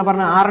 35 ഉണ്ട് എന്നാ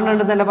പറഞ്ഞ? 6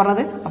 ഉണ്ടെന്നല്ല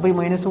പറഞ്ഞത്. അപ്പൊ ഈ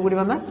മൈനസും കൂടി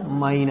വന്നാൽ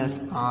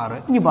 -6.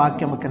 ഇനി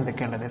ബാക്കി നമുക്ക്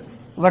എന്തൊക്കെയുള്ളത്?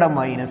 ഇവിടെ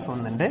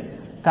 -1 ഉണ്ട്,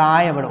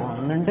 താഴെ ഇവിടെ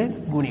 1 ഉണ്ട്,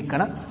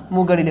 ഗുണിക്കണം.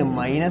 മുകളിൽ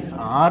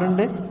 -6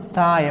 ഉണ്ട്,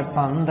 താഴെ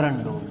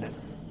 12 ഉണ്ട്.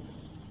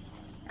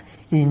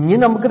 ഇനി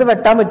നമുക്കിത്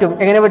വെട്ടാൻ പറ്റും.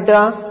 എങ്ങനെ വെട്ടുക?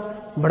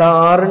 ഇവിടെ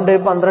 6 ഉണ്ട്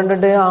 12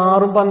 ഉണ്ട്.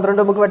 6ഉം 12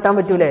 നമുക്ക് വെട്ടാൻ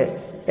പറ്റൂലേ?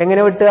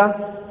 എങ്ങനെ വെട്ടുക?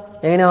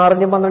 എങ്ങനെ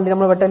 6ന്റെയും 12ന്റെയും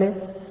നമ്മൾ വെട്ടല്?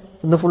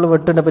 ഇന്ന് ഫുള്ള്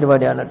വെട്ടേണ്ട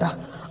പരിപാടിയാണ് കേട്ടാ.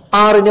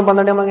 6ന്റെയും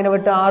 12 നമ്മൾ എങ്ങനെ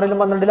വെട്ടുക? 6ലും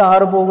 12ലും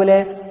 6 പോകൂലേ?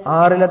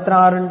 6ൽ എത്ര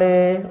 6 ഉണ്ട്?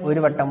 ഒരു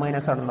വട്ടം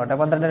മൈനസ് നടന്നോട്ടെ.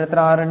 12ൽ എത്ര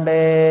 6 ഉണ്ട്?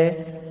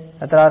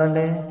 എത്ര 6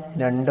 ഉണ്ട്?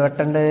 2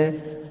 വട്ടം ഉണ്ട്.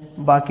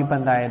 ബാക്കി ഇപ്പൊ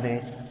എന്തായത്?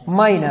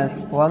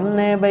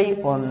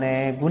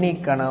 -1/1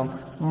 ഗുണിക്കണം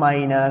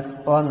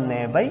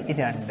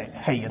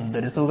 -1/2.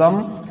 എന്തൊരു സുഖം!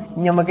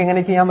 നമുക്ക്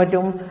എങ്ങനെ ചെയ്യാൻ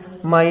പറ്റും?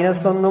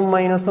 -1ഉം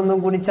 -1ഉം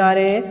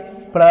ഗുണിച്ചാലേ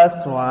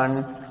 +1,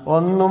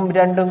 1ഉം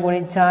 2ഉം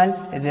ഗുണിച്ചാൽ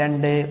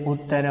 2.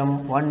 ഉത്തരം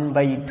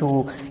 1/2.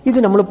 ഇത്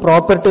നമ്മൾ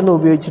പ്രോപ്പർട്ടി ഒന്നും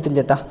ഉപയോഗിച്ചിട്ടില്ല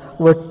കേട്ടാ.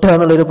 വെട്ടുക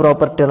എന്നുള്ളൊരു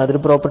പ്രോപ്പർട്ടിയാണ്.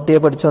 അതൊരു പ്രോപ്പർട്ടിയെ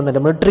പഠിച്ചു വന്നിട്ട്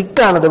നമ്മൾ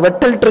ട്രിക്കാണത്.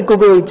 വെട്ടൽ ട്രിക്ക്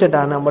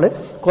ഉപയോഗിച്ചിട്ടാണ് നമ്മൾ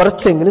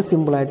കുറച്ചെങ്കിലും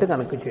സിമ്പിൾ ആയിട്ട്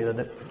കണക്ക്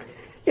ചെയ്തത്.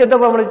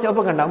 ഇതപ്പോൾ നമ്മൾ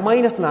അപ്പോൾ കണ്ട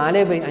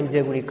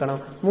 -4/5 ഗുണിക്കണം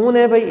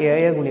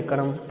 3/7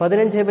 ഗുണിക്കണം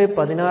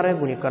 15/16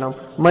 ഗുണിക്കണം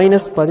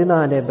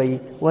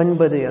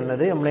 -14/9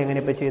 എന്നത് നമ്മൾ എങ്ങനെ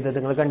ഇപ്പൊ ചെയ്തത്?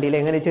 നിങ്ങൾ കണ്ടില്ലേ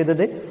എങ്ങനെ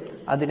ചെയ്തത്?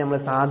 അത് നമ്മൾ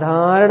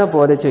സാധാരണ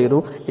പോലെ ചെയ്തു.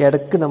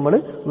 ഇടയ്ക്ക് നമ്മൾ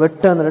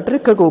വെട്ടാന്നുള്ള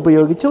ട്രിക്കൊക്കെ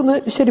ഉപയോഗിച്ച് ഒന്ന്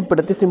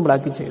ശരിപ്പെടുത്തി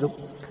സിമ്പിളാക്കി ചെയ്തു.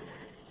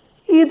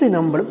 ഇത്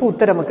നമ്മൾ ഇപ്പൊ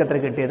ഉത്തരം നമുക്ക് എത്ര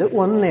കിട്ടിയത്?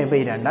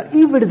 1/2.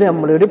 ഇവിടുത്തെ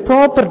നമ്മളൊരു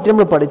പ്രോപ്പർട്ടി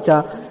നമ്മൾ പഠിച്ച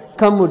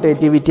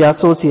കമ്മ്യൂട്ടേറ്റിവിറ്റി,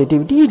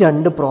 അസോസിയേറ്റിവിറ്റി, ഈ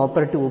 2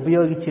 പ്രോപ്പർട്ടി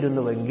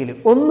ഉപയോഗിച്ചിരുന്നുവെങ്കിൽ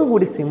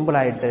ഒന്നുകൂടി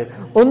സിമ്പിളായിട്ട്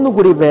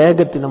ഒന്നുകൂടി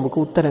വേഗത്തിൽ നമുക്ക്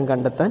ഉത്തരം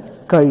കണ്ടെത്താൻ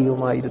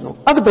കഴിയുമായിരുന്നു.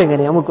 അതിപ്പോ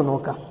എങ്ങനെ നമുക്ക്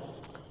നോക്കാം,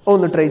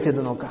 ഒന്ന് ട്രൈ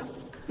ചെയ്ത് നോക്കാം.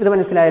 ഇത്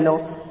മനസ്സിലായല്ലോ?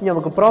 ഇനി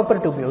നമുക്ക്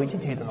പ്രോപ്പർട്ടി ഉപയോഗിച്ച്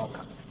ചെയ്ത്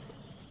നോക്കാം.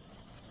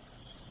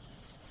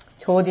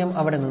 ചോദ്യം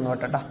അവിടെ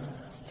നിന്നോട്ടെട്ടാ,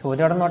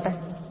 ചോദ്യം അവിടെ നോട്ടെ,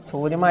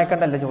 ചോദ്യം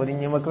അയക്കണ്ടല്ലോ, ചോദ്യം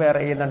നമുക്ക് വേറെ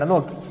എഴുതണ്ട.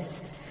 നോക്കി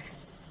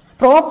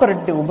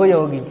പ്രോപ്പർട്ടി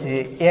ഉപയോഗിച്ച്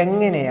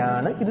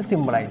എങ്ങനെയാണ് ഇത്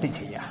സിമ്പിളായിട്ട്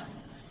ചെയ്യുക?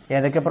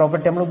 ഏതൊക്കെ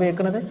പ്രോപ്പർട്ടി നമ്മൾ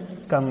ഉപയോഗിക്കുന്നത്?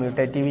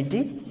 Commutativity,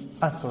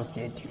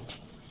 associativity.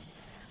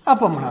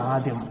 അപ്പൊ നമ്മൾ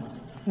ആദ്യം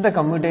എന്താ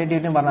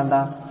കമ്മ്യൂട്ടേറ്റിവിറ്റി പറഞ്ഞാൽ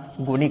എന്താ?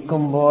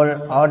 ഗുണിക്കുമ്പോൾ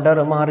ഓർഡർ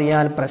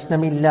മാറിയാൽ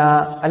പ്രശ്നമില്ല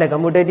അല്ലെ?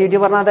 കമ്മ്യൂട്ടേറ്റിവിറ്റി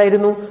പറഞ്ഞാൽ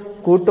അതായിരുന്നു.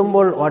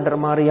 കൂട്ടുമ്പോൾ ഓർഡർ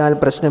മാറിയാൽ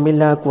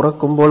പ്രശ്നമില്ല,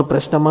 കുറക്കുമ്പോൾ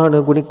പ്രശ്നമാണ്,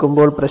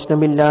 ഗുണിക്കുമ്പോൾ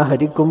പ്രശ്നമില്ല,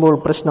 ഹരിക്കുമ്പോൾ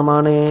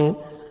പ്രശ്നമാണ്.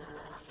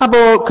 അപ്പോ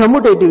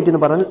കമ്മ്യൂട്ടേറ്റിവിറ്റി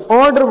എന്ന് പറഞ്ഞാൽ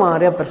ഓർഡർ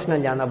മാറിയ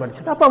പ്രശ്നമില്ല എന്നാ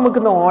പഠിച്ചത്. അപ്പൊ നമുക്ക്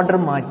ഓർഡർ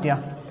മാറ്റുക.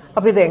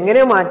 അപ്പൊ ഇത്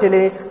എങ്ങനെ മാറ്റല്?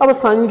 അപ്പൊ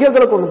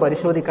സംഖ്യകളൊക്കെ ഒന്ന്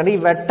പരിശോധിക്കണം. ഈ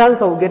വെട്ടാൻ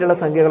സൗകര്യമുള്ള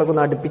സംഖ്യകളൊക്കെ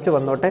ഒന്ന് അടുപ്പിച്ച്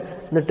വന്നോട്ടെ,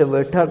 എന്നിട്ട്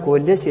വെട്ടുക,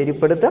 കൊല്ലുക,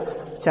 ശരിപ്പെടുത്തുക,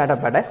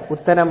 ചടപടെ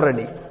ഉത്തരം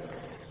റെഡി.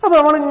 അപ്പൊ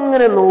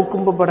നമ്മളിങ്ങനെ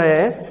നോക്കുമ്പോ ഇവിടെ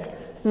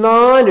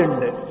 4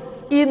 ഉണ്ട്.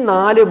 ഈ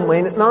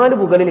 4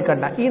 മുകളിൽ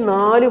കണ്ട ഈ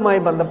 4മായി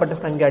ബന്ധപ്പെട്ട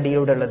സംഖ്യ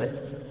അടിയിലൂടെ ഉള്ളത്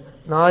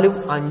 4ഉം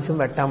 5ഉം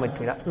വെട്ടാൻ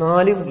പറ്റൂല,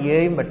 4ഉം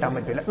 7ഉം വെട്ടാൻ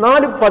പറ്റൂല.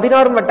 4ഉം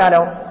 16ഉം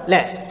വെട്ടാലോ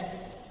അല്ലെ?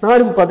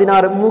 4ഉം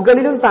 16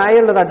 മുകളിലും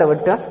താഴെയുള്ളതാട്ടെ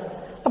വെട്ടുക.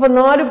 അപ്പൊ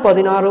 4ഉം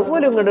 16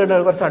 ഒരു ഇങ്ങോട്ട്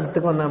കുറച്ച്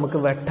അടുത്തേക്ക് വന്നാൽ നമുക്ക്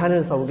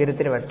വെട്ടാനൊരു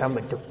സൗകര്യത്തിന് വെട്ടാൻ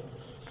പറ്റും.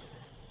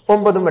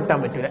 9ഉം വെട്ടാൻ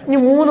പറ്റൂല. ഇനി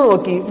 3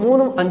 നോക്കി,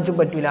 3ഉം 5ഉം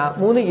പറ്റൂല,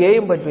 3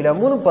 7ഉം പറ്റൂല,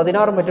 3ഉം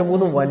 16ഉം പറ്റും,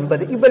 3ഉം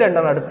 9. ഇവ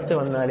രണ്ടാളും അടുത്ത്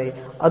വന്നാല്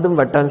അതും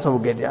വെട്ടാൻ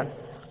സൗകര്യമാണ്.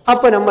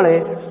 അപ്പൊ നമ്മള്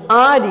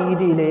ആ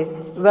രീതിയിൽ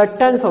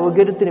വെട്ടാൻ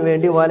സൗകര്യത്തിന്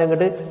വേണ്ടി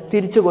വാലങ്ങോട്ട്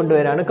തിരിച്ചു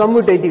കൊണ്ടുവരാണ്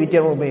കമ്മ്യൂട്ടേറ്റിവിറ്റി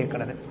നമ്മൾ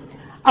ഉപയോഗിക്കുന്നത്.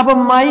 അപ്പൊ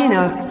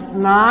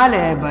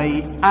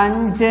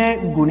 -4/5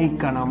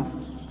 ഗുണിക്കണം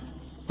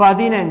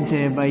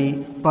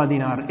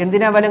 15/16.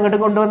 എന്തിനാ വില ഇങ്ങോട്ട്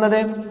കൊണ്ടുവന്നത്?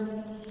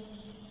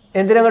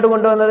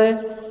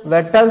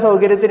 വെട്ടാൻ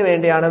സൗകര്യത്തിന്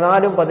വേണ്ടിയാണ്.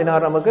 4ഉം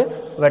 16 നമുക്ക്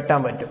വെട്ടാൻ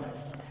പറ്റും.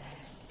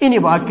 ഇനി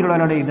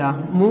ബാക്കിയുള്ളവരോട് ഇതാ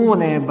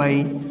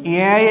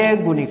 3/7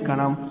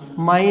 ഗുണിക്കണം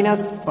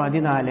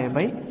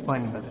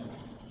 -14/9.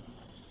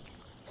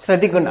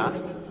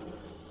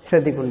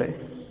 ശ്രദ്ധിക്കണ്ടേ?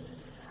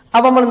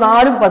 അപ്പൊ നമ്മൾ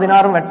 4ഉം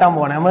 16ഉം വെട്ടാൻ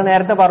പോകണം. നമ്മൾ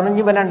നേരത്തെ പറഞ്ഞു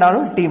ഇവ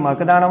രണ്ടാളും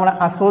ടീമാക്ക്. ഇതാണ് നമ്മളെ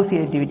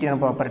അസോസിയേറ്റിവിറ്റിയാണ്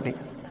പ്രോപ്പർട്ടി.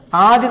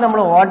 ആദ്യം നമ്മൾ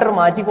ഓർഡർ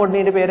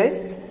മാറ്റിക്കൊണ്ടതിന്റെ പേര്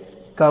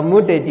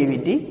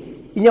കമ്മ്യൂട്ടേറ്റിവിറ്റി.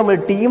 ഇനി നമ്മൾ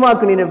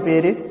ടീമാക്കുന്നതിന്റെ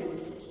പേര്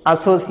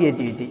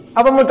അസോസിയേറ്റിവിറ്റി.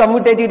 അപ്പൊ നമ്മൾ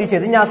കമ്മ്യൂട്ടേറ്റിവിറ്റി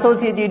ചെയ്ത് ഇനി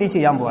അസോസിയേറ്റിവിറ്റി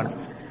ചെയ്യാൻ പോവാണ്.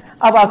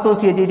 അപ്പൊ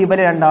അസോസിയേറ്റിവിറ്റി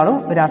ഇവരെ രണ്ടാളും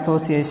ഒരു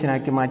അസോസിയേഷൻ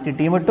ആക്കി മാറ്റി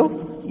ടീം ഇട്ടു.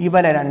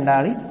 ഇവരെ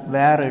രണ്ടാളി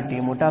വേറൊരു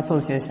ടീം ഇട്ട്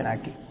അസോസിയേഷൻ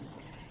ആക്കി.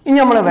 ഇനി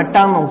നമ്മൾ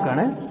വെട്ടാൻ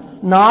നോക്കാണ്.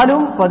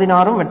 4ഉം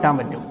 16ഉം വെട്ടാൻ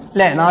പറ്റും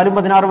അല്ലെ? 4ഉം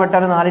 16ഉം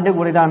വെട്ടാൻ 4ന്റെ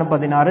കൂടെ ഇതാണ്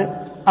 16.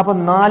 അപ്പൊ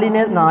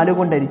 4നെ 4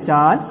 കൊണ്ട്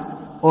ഹരിച്ചാൽ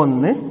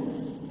 1,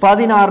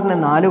 16നെ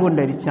 4 കൊണ്ട്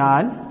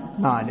ഹരിച്ചാൽ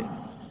 4.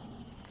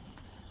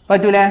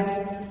 പറ്റൂലേ?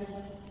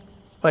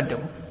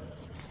 പറ്റും.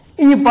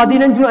 ഇനി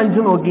 15ഉം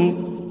 5ഉം നോക്കി.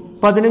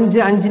 15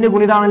 5ന്റെ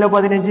ഗുണിതാണല്ലോ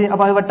 15.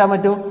 അപ്പൊ അത് വെട്ടാൻ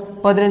പറ്റും.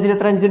 15ൽ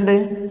എത്ര 5 ഉണ്ട്?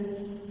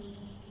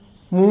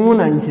 3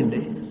 5 ഉണ്ട്.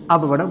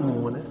 അപ്പൊ ഇവിടെ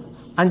 3.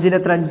 5ൽ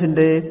എത്ര 5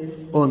 ഉണ്ട്?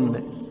 1.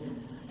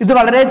 ഇത്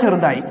വളരെ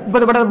ചെറുതായി. ഇപ്പൊ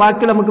ഇവിടെ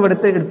ബാക്കി നമുക്ക് ഇവിടെ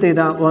എടുത്ത്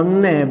ചെയ്താ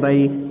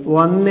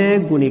 1/1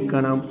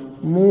 ഗുണിക്കണം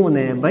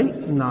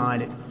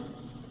 3/4.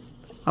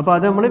 അപ്പൊ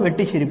അത് നമ്മൾ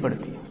വെട്ടി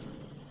ശരിപ്പെടുത്തി.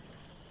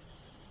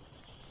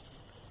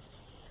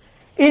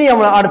 ഇനി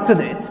നമ്മൾ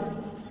അടുത്തത്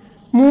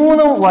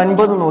 3ഉം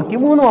 9ഉം നോക്കി.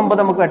 3ഉം 9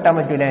 നമുക്ക് വെട്ടാൻ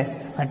പറ്റൂലേ?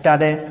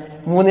 പറ്റാതെ.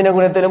 3ന്റെ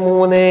ഗുണത്തിൽ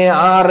 3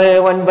 6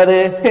 9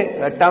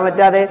 വെട്ടാൻ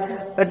പറ്റാതെ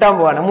വെട്ടാൻ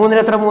പോവാണ്. 3ന്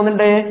എത്ര 3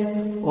 ഉണ്ട്?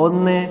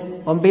 1.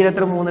 9ൽ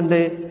എത്ര 3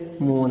 ഉണ്ട്?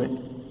 3.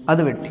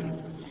 അത് വെട്ടി.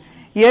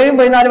 7ഉം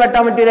 14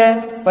 വെട്ടാൻ പറ്റൂലേ?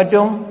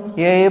 പറ്റും.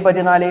 7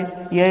 14.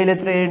 7ൽ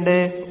എത്ര ഉണ്ട്?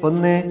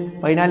 1.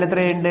 14 എത്ര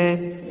ഉണ്ട്?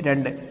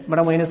 2.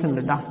 ഇവിടെ മൈനസ്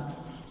ഉണ്ട് കേട്ടാ.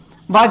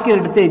 ബാക്കി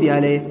എടുത്ത്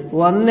എഴുതിയാല്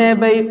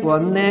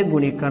 1/1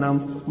 ഗുണിക്കണം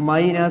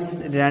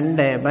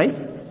 -2/3.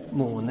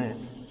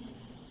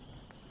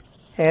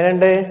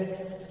 ഏതുണ്ട്?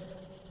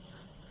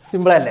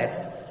 സിമ്പിൾ അല്ലേ?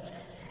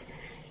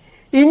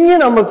 ഇനി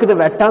നമുക്കിത്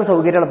വെട്ടാൻ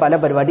സൗകര്യമുള്ള പല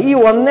പരിപാടി. ഈ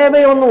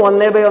 1/1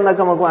 1/1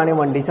 ഒക്കെ നമുക്ക് വേണമെങ്കിൽ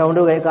വണ്ടി സൗണ്ട്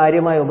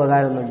കാര്യമായ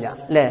ഉപകാരമൊന്നുമില്ല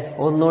അല്ലെ?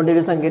 ഒന്നുകൊണ്ട്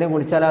ഒരു സംഖ്യനെ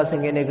ഗുണിച്ചാൽ ആ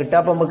സംഖ്യനെ കിട്ടുക.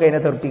 അപ്പൊ നമുക്ക് അതിനെ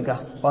തെറിപ്പിക്കാം.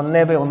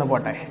 1/1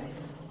 പോട്ടെ,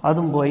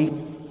 അതും പോയി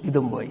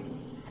ഇതും പോയി.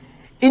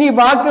 ഇനി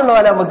ബാക്കിയുള്ള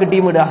പോലെ നമുക്ക്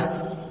ടീം ഇടുക.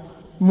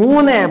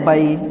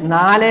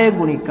 3/4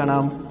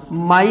 ഗുണിക്കണം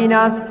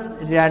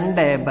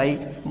 -2/3.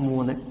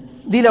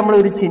 ഇതിൽ നമ്മൾ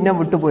ഒരു ചിഹ്നം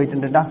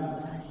വിട്ടുപോയിട്ടുണ്ട് കേട്ടാ.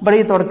 ഇവിടെ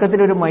ഈ തുടക്കത്തിൽ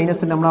ഒരു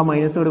മൈനസ് ഉണ്ട്, നമ്മൾ ആ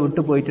മൈനസ് ഇവിടെ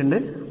വിട്ടുപോയിട്ടുണ്ട്.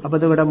 അപ്പൊ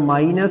ഇത് ഇവിടെ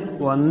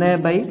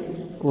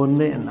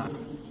 -1/1 എന്നാണ്.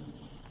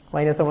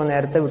 മൈനസ് നമ്മൾ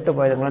നേരത്തെ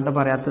വിട്ടുപോയത്. നിങ്ങളെന്താ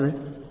പറയാത്തത്?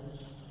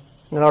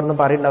 നിങ്ങളവിടുന്ന്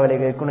പറയണ്ടാവില്ലേ?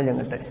 കേൾക്കണോ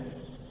ഞങ്ങട്ട്?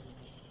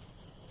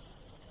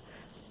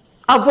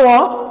 അപ്പോ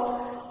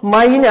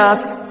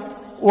മൈനസ്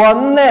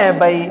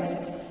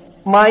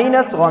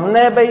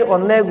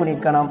 1/1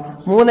 ഗുണിക്കണം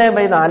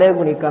 3/4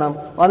 ഗുണിക്കണം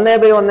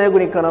 1/1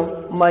 ഗുണിക്കണം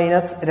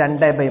മൈനസ്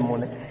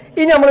 2/3.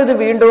 ഇനി നമ്മളിത്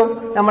വീണ്ടും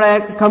നമ്മളെ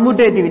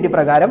കമ്മ്യൂട്ടേറ്റിവിറ്റി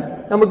പ്രകാരം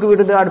നമുക്ക്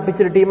വീണ്ടും ഇത്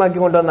അടുപ്പിച്ചൊരു ടീമാക്കി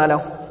കൊണ്ടുവന്നാലോ?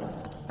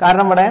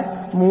 കാരണം ഇവിടെ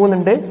 3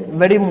 ഉണ്ട്,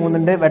 ഇവിടെയും 3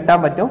 ഉണ്ട്, വെട്ടാൻ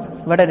പറ്റും.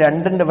 ഇവിടെ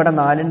 2 ഉണ്ട്, ഇവിടെ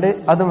 4 ഉണ്ട്,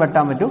 അതും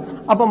വെട്ടാൻ പറ്റും.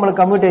 അപ്പൊ നമ്മൾ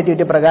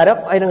കമ്മ്യൂട്ടേറ്റിവിറ്റി പ്രകാരം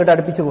അതിനങ്ങോട്ട്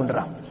അടുപ്പിച്ച്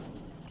കൊണ്ടുവരാം.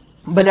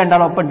 ഇപ്പൊ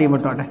രണ്ടാളും ഒപ്പം ടീം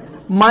ഇട്ടോട്ടെ.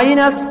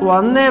 മൈനസ്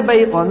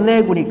 1/1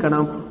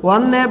 ഗുണിക്കണം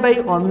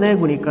 1/1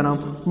 ഗുണിക്കണം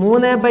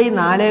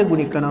 3/4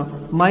 ഗുണിക്കണം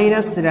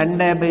മൈനസ്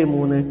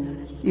 2/3.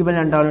 ഇവ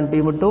രണ്ടാളും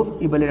ടീം ഇട്ടു,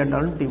 ഇവര്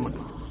രണ്ടാളും ടീം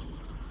ഇട്ടു.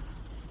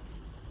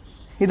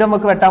 ഇത്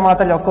നമുക്ക് വെട്ടാൻ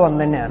മാത്രമല്ല, ഒക്കെ ഒന്ന്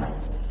തന്നെയാണ്.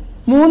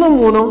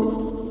 3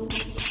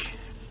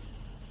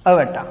 അത്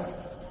വെട്ടാം.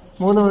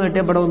 3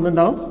 വെട്ടിയ ഇവിടെ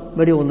ഒന്നുണ്ടാവും,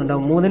 ഇവിടെ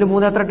ഒന്നുണ്ടാവും. 3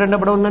 3 എത്ര ഇട്ടുണ്ട്?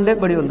 ഇവിടെ ഒന്നുണ്ട്,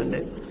 ഇവിടെ ഒന്നുണ്ട്.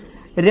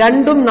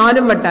 2ഉം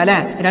 4ഉം വെട്ടാം അല്ലെ?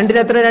 2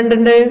 എത്ര 2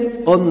 ഉണ്ട്?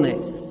 1.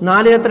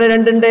 4 എത്ര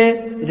 2 ഉണ്ട്?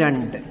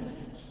 2.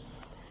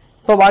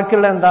 ഇപ്പൊ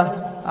ബാക്കിയുള്ള എന്താ?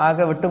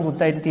 ആകെ വെട്ടും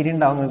കുത്തായിട്ട്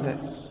തിരിണ്ടാവും നിങ്ങൾക്ക്.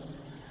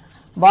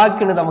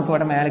 ബാക്കിയുള്ളത് നമുക്ക്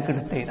ഇവിടെ മേലേക്ക്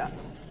എടുത്ത് എഴുതാം.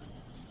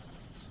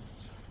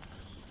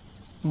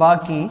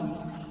 ബാക്കി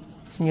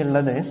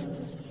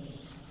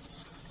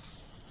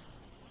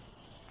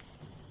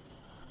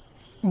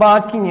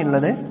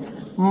ഇനിയുള്ളത്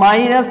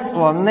മൈനസ്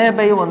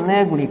 1/1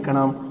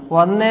 ഗുണിക്കണം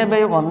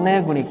 1/1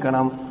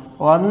 ഗുണിക്കണം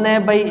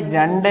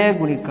 1/2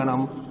 ഗുണിക്കണം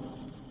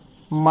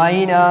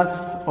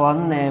മൈനസ്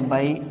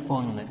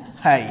 1/1.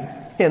 ഹായ്,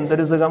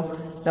 എന്തൊരു സുഖം!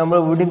 നമ്മൾ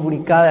ഇവിടെയും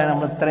ഗുണിക്കാതെയാണ്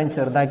നമ്മൾ ഇത്രയും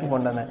ചെറുതാക്കി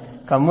കൊണ്ടുവന്നത്.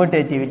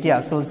 കമ്മ്യൂട്ടേറ്റിവിറ്റി,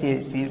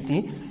 അസോസിയേറ്റിവിറ്റി,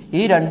 ഈ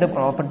 2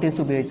 പ്രോപ്പർട്ടീസ്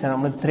ഉപയോഗിച്ചാണ്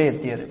നമ്മൾ ഇത്രയും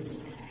എത്തിയത്.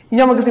 ഇനി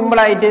നമുക്ക്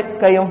സിമ്പിളായിട്ട്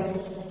കഴിയും.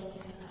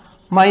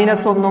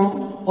 Minus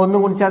 1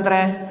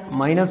 ഗുണിച്ചാത്രേ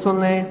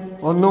 -1,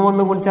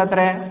 1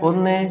 ഗുണിച്ചാത്രേ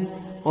 1,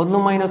 1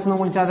 minus 1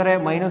 ഗുണിച്ചാത്രേ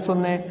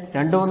 -1,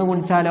 2 1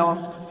 ഗുണിച്ചാലോ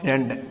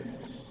 2.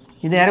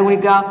 ഇത് നേരെ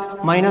ഗുണിക്കാം.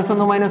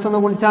 -1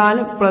 ഗുണിച്ചാൽ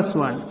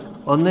 +1,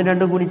 1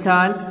 2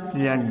 ഗുണിച്ചാൽ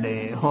 2,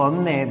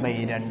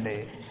 1/2.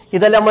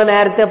 ഇതെല്ലാം നമ്മൾ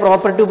നേരത്തെ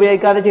പ്രോപ്പർട്ടി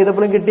ഉപയോഗിക്കാതെ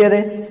ചെയ്തപ്പോഴും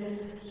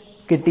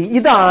കിട്ടി.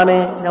 ഇതാണ്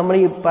നമ്മൾ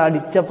ഈ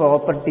പഠിച്ച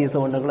പ്രോപ്പർട്ടീസ്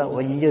കൊണ്ടുള്ള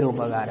വലിയൊരു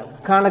ഉപകാരം.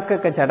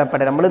 കണക്കൊക്കെ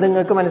ചടപ്പട നമ്മൾ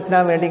നിങ്ങൾക്ക്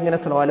മനസ്സിലാൻ വേണ്ടി ഇങ്ങനെ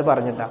സ്ലോല്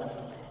പറഞ്ഞിട്ടാണ്.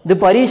 ഇത്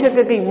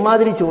പരീക്ഷക്കൊക്കെ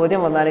ഇമാതിരി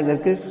ചോദ്യം വന്നാൽ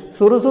നിങ്ങൾക്ക്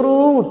സുറുസുറു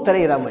ഉത്തരം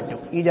എഴുതാൻ പറ്റും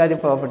ഈ ജാതി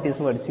പ്രോപ്പർട്ടീസ്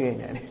പഠിച്ചു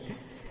കഴിഞ്ഞാൽ.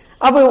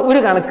 അപ്പൊ ഒരു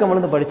കണക്ക്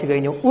നമ്മളിന്ന് പഠിച്ചു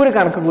കഴിഞ്ഞു. ഒരു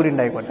കണക്ക് കൂടി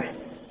ഉണ്ടായിക്കോട്ടെ.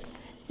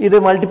 ഇത്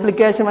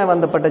മൾട്ടിപ്ലിക്കേഷനുമായി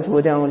ബന്ധപ്പെട്ട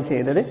ചോദ്യമാണ് നമ്മൾ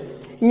ചെയ്തത്.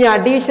 ഇനി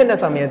അഡീഷന്റെ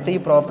സമയത്ത് ഈ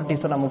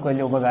പ്രോപ്പർട്ടീസ് നമുക്ക്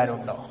വലിയ ഉപകാരം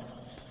ഉണ്ടോ?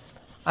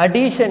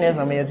 അഡീഷന്റെ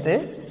സമയത്ത്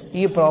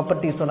ഈ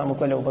പ്രോപ്പർട്ടീസ്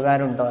നമുക്ക് വലിയ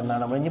ഉപകാരം ഉണ്ടോ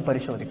എന്നാണ് നമ്മൾ ഇനി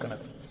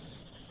പരിശോധിക്കുന്നത്.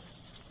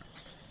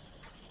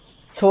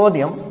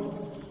 ചോദ്യം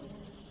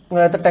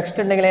നിങ്ങളത്തെ ടെക്സ്റ്റ്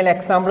ഉണ്ടെങ്കിൽ അതിൽ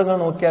എക്സാമ്പിളുകൾ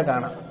നോക്കിയാൽ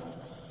കാണാം.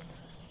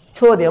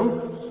 ചോദ്യം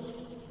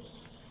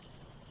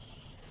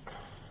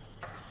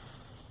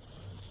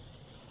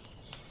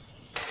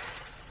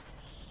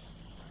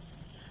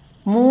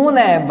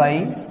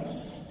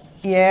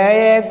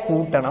 3/7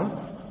 കൂട്ടണം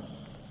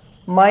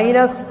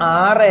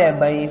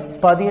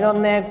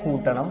 -6/11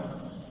 കൂട്ടണം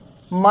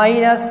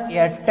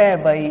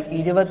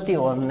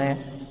 -8/21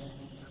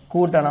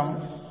 കൂട്ടണം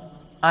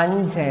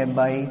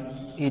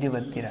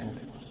 5/22.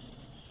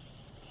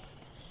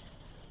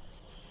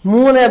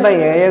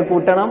 3/7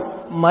 കൂട്ടണം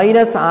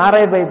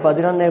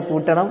 -6/11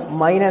 കൂട്ടണം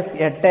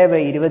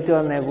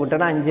 -8/21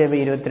 കൂട്ടണം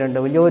 5/22.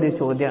 വലിയൊരു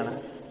ചോദ്യമാണ്,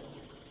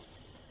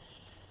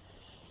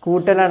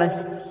 കൂട്ടലാണ്.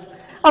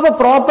 അപ്പൊ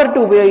പ്രോപ്പർട്ടി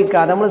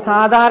ഉപയോഗിക്കാതെ നമ്മൾ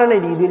സാധാരണ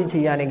രീതിയിൽ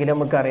ചെയ്യുകയാണെങ്കിൽ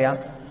നമുക്കറിയാം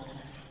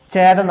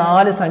ഛേദം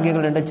 4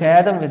 സംഖ്യകളുണ്ട്.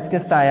 ഛേദം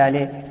വ്യത്യസ്തമായാൽ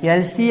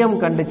LCM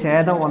കണ്ട്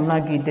ഛേദം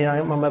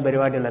ഒന്നാക്കിയിട്ടാണ് നമ്മുടെ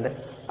പരിപാടി ഉള്ളത്.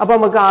 അപ്പൊ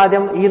നമുക്ക്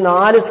ആദ്യം ഈ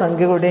 4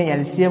 സംഖ്യകളുടെയും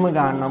LCM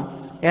കാണണം.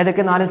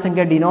 ഏതൊക്കെ 4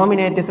 സംഖ്യ?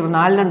 ഡിനോമിനേറ്റേഴ്സ്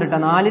 4 ഉണ്ട് കേട്ടോ.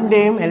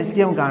 4ന്റെയും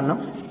LCM കാണണം.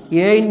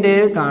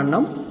 7ന്റെയും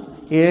കാണണം.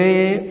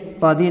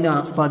 7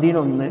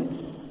 11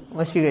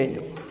 വശി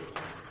കഴിഞ്ഞു.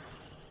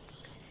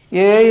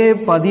 7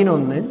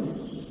 11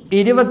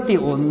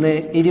 21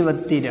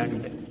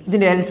 22.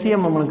 ഇതിന്റെ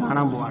LCM നമ്മൾ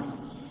കാണാൻ പോവാണ്.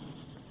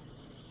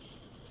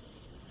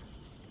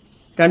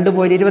 2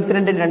 പോയി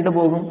 22 2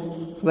 പോകും.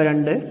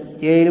 2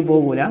 7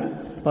 പോകൂല,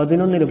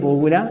 11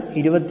 പോകൂല,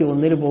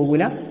 21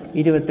 പോകൂല,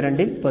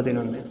 22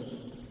 11.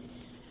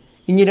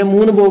 ഇനി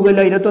 3 പോകൂല,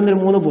 21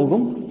 3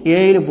 പോകും,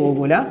 7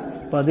 പോകൂല,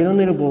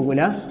 11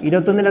 പോകൂല,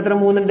 21 എത്ര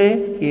 3 ഉണ്ട്?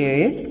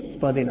 7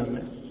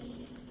 11.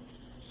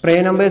 പ്രേ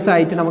നമ്പേഴ്സ്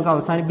ആയിട്ട് നമുക്ക്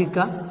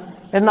അവസാനിപ്പിക്കാം.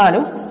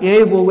 എന്നാലും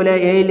 7 പോകൂല,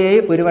 7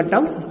 ഒരു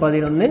വട്ടം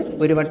 11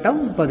 ഒരു വട്ടം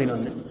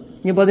 11.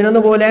 ഇനി 11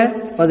 പോലെ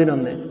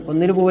 11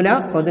 1 പോകൂല,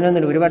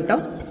 11 ഒരു വട്ടം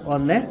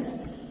 1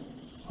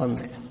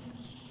 1.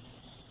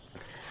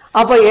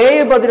 അപ്പൊ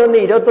 7 11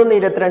 21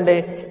 22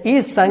 ഈ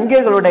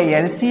സംഖ്യകളുടെ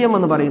LCM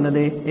എന്ന്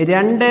പറയുന്നത്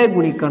 2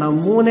 ഗുണിക്കണം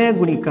 3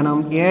 ഗുണിക്കണം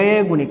 7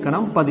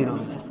 ഗുണിക്കണം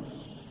 11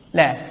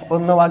 അല്ലെ?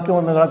 ബാക്കി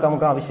ഒന്നുകളൊക്കെ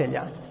നമുക്ക് ആവശ്യമില്ല.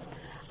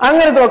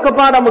 അങ്ങനെ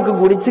ഒക്കെപ്പാട് നമുക്ക്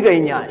ഗുണിച്ചു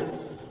കഴിഞ്ഞാൽ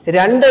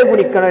 2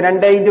 ഗുണിക്കണം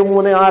 2 ×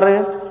 3 6,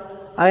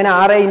 അങ്ങനെ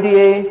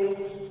 6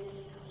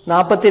 ×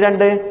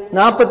 7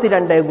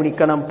 42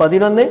 ഗുണിക്കണം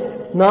 11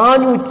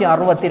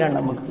 462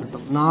 നമുക്ക്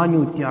കിട്ടും.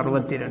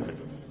 462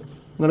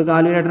 നിങ്ങൾ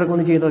കാൽക്കുലേറ്ററൊക്കെ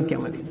ഒന്ന് ചെയ്ത്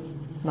നോക്കിയാൽ മതി.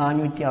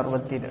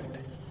 462.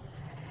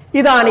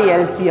 ഇതാണ്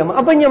LCM.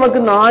 അപ്പൊ ഇനി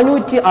നമുക്ക്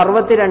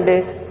 462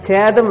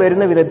 ഛേദം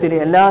വരുന്ന വിധത്തിൽ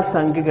എല്ലാ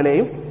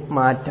സംഖ്യകളെയും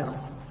മാറ്റണം.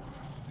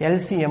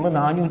 LCM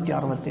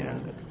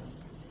 462.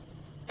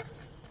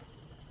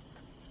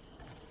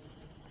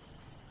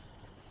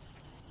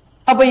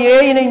 അപ്പൊ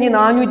ഏഴിനെ ഇനി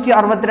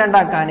 462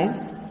 ആക്കാന്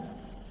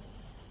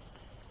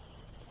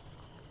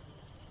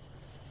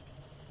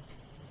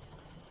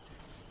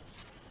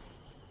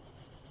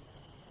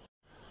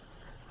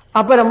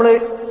അപ്പൊ നമ്മള്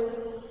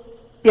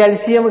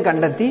LCM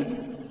കണ്ടെത്തി.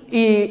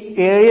 ഈ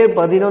 7,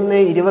 11,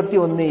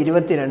 21,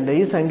 22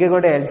 ഈ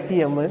സംഖ്യകളുടെ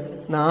LCM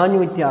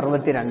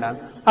 462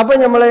 അപ്പൊ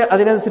നമ്മൾ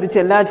അതിനനുസരിച്ച്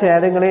എല്ലാ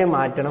ഛേദങ്ങളെയും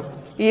മാറ്റണം.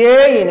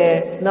 7നെ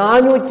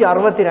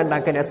 462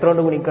 ആക്കാൻ എത്ര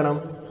കൊണ്ട് ഗുണിക്കണം?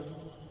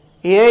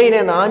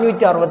 7നെ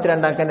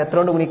 462 ആക്കാൻ എത്ര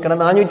കൊണ്ട് ഗുണിക്കണം?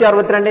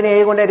 462നെ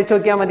 7 കൊണ്ട് ഹരിച്ചു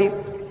നോക്കിയാൽ മതി.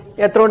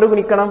 എത്ര കൊണ്ട്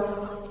ഗുണിക്കണം?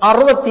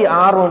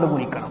 66 കൊണ്ട്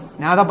ഗുണിക്കണം.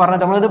 ഞാൻ അതാ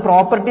പറഞ്ഞത്, നമ്മളിത്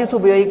പ്രോപ്പർട്ടീസ്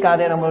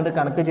ഉപയോഗിക്കാതെ നമ്മളിത്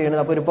കണക്ക്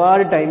ചെയ്യുന്നത്. അപ്പൊ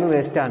ഒരുപാട് ടൈം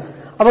വേസ്റ്റ് ആണ്.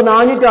 അപ്പൊ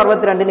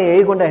 462നെ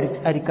 7 കൊണ്ട്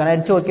ഹരിക്കണം.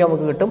 ഹരിച്ചു നോക്കിയാൽ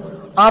നമുക്ക് കിട്ടും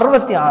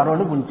 66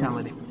 കൊണ്ട് ഗുണിച്ചാൽ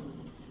മതി.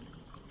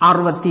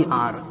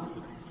 66.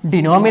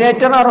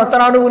 ഡിനോമിനേറ്റർ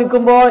 66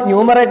 ഗുണിക്കുമ്പോ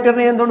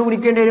ന്യൂമറേറ്ററിനെ എന്തുകൊണ്ട്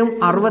ഗുണിക്കേണ്ടി വരും?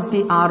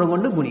 66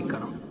 കൊണ്ട്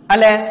ഗുണിക്കണം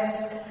അല്ലെ?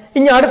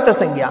 ഇനി അടുത്ത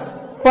സംഖ്യ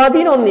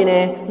 11നെ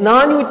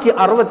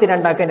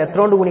 462 ആക്കാൻ എത്ര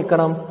കൊണ്ട്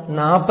ഗുണിക്കണം?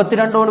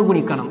 42 കൊണ്ട്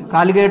ഗുണിക്കണം.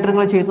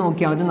 കാൽക്കുലേറ്ററുകൾ ചെയ്ത്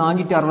നോക്കിയാൽ മതി.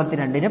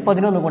 462നെ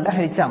 11 കൊണ്ട്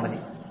ഹരിച്ചാൽ മതി.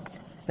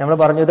 നമ്മൾ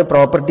പറഞ്ഞത്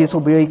പ്രോപ്പർട്ടീസ്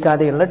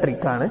ഉപയോഗിക്കാതെയുള്ള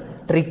ട്രിക്കാണ്.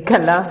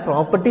 ട്രിക്കല്ല,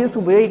 പ്രോപ്പർട്ടീസ്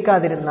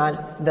ഉപയോഗിക്കാതിരുന്നാൽ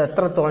ഇത്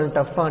എത്രത്തോളം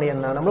ടഫാണ്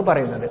എന്നാണ് നമ്മൾ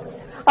പറയുന്നത്.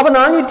 അപ്പൊ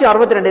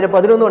 462നെ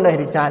 11 കൊണ്ട്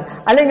ഹരിച്ചാൽ,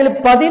 അല്ലെങ്കിൽ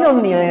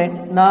 11നെ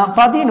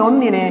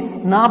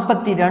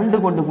 42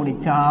 കൊണ്ട്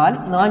ഗുണിച്ചാൽ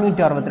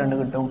 462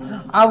 കിട്ടും.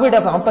 അവിടെ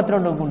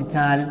 42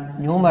 ഗുണിച്ചാൽ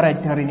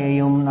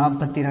ന്യൂമറേറ്ററിനെയും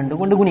 42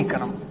 കൊണ്ട്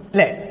ഗുണിക്കണം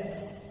അല്ലെ?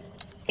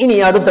 ഇനി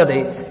അടുത്തത്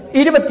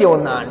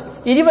 21 ആണ്.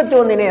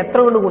 21നെ എത്ര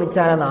കൊണ്ട്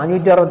ഗുണിച്ചാലാ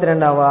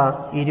 462 ആവാ?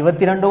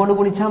 22 കൊണ്ട്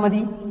ഗുണിച്ചാൽ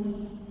മതി.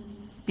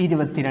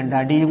 22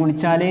 അടിയിൽ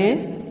ഗുണിച്ചാലേ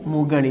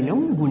മുകളിലും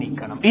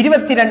ഗുണിക്കണം.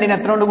 22നെ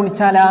എത്ര കൊണ്ട്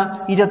ഗുണിച്ചാലാ?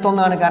 21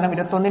 ആണ്. കാരണം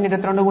 21ന്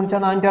 22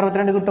 ഗുണിച്ചാൽ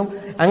 462 കിട്ടും.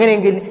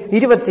 അങ്ങനെയെങ്കിൽ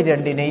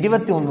 22നെ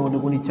 21 കൊണ്ട്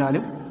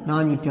ഗുണിച്ചാലും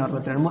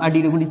 462,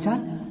 അടിയിൽ ഗുണിച്ചാൽ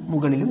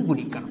മുകളിലും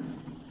ഗുണിക്കണം.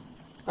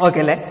 ഓക്കെ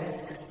അല്ലെ?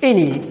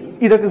 ഇനി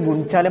ഇതൊക്കെ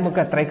ഗുണിച്ചാൽ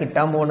നമുക്ക് എത്ര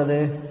കിട്ടാൻ പോണത്?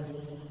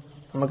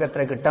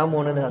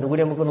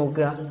 അതുകൂടി നമുക്ക്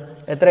നോക്കുക.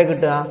 എത്ര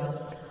കിട്ടുക?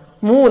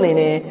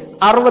 3നെ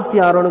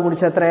 66 കൊണ്ട്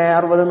ഗുണിച്ചാൽ എത്ര?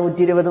 60,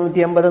 120,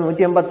 180,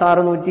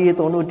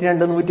 186,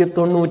 192,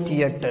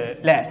 198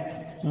 അല്ലെ?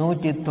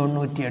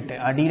 198.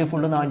 അടിയിൽ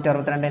ഫുള്ള്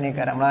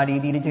 462 നമ്മൾ ആ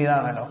രീതിയിൽ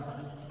ചെയ്താണല്ലോ.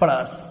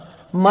 പ്ലസ്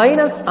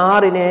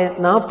 -6നെ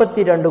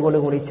 42 കൊണ്ട്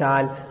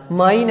ഗുണിച്ചാൽ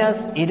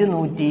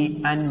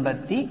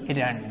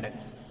 -252.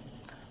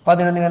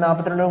 11നെ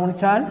 42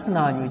 ഗുണിച്ചാൽ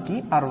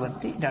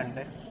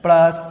 462.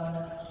 പ്ലസ്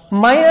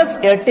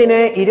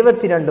 -8നെ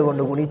 22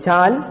 കൊണ്ട്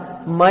ഗുണിച്ചാൽ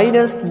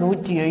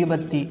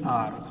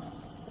 -176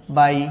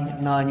 ബൈ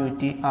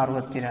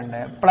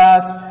 462.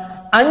 പ്ലസ്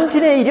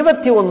 5നെ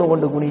 21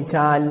 കൊണ്ട്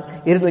ഗുണിച്ചാൽ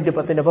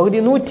 210ന്റെ പകുതി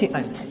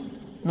 105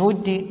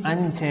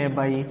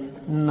 ബൈ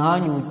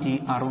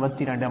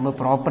 462. നമ്മൾ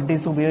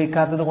പ്രോപ്പർട്ടീസ്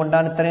ഉപയോഗിക്കാത്തത്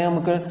കൊണ്ടാണ് ഇത്രയും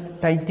നമുക്ക്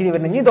ടൈറ്റിൽ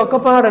വരുന്നത്. ഇതൊക്കെ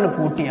പാടാണ്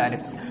കൂട്ടിയാൽ.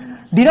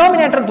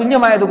 ഡിനോമിനേറ്റർ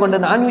തുല്യമായത് കൊണ്ട്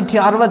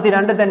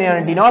 462 തന്നെയാണ്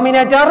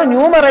ഡിനോമിനേറ്റർ.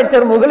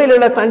 ന്യൂമറേറ്റർ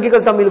മുകളിലുള്ള സംഖ്യകൾ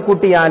തമ്മിൽ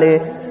കൂട്ടിയാൽ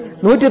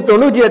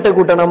 198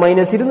 കൂട്ടണം,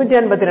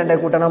 -252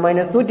 കൂട്ടണം,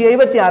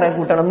 -176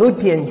 കൂട്ടണം,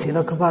 105.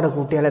 ഇതൊക്കെ പാടെ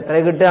കൂട്ടിയാൽ എത്ര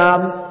കിട്ടാം?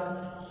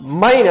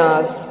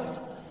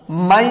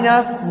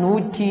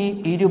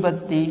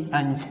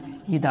 -125.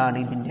 ഇതാണ്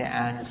ഇതിന്റെ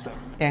ആൻസർ.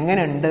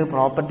 എങ്ങനെയുണ്ട്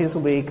പ്രോപ്പർട്ടീസ്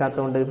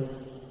ഉപയോഗിക്കാത്തതുകൊണ്ട്?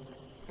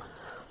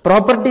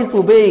 പ്രോപ്പർട്ടീസ്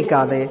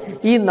ഉപയോഗിക്കാതെ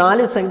ഈ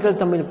 4 സംഖ്യകൾ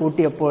തമ്മിൽ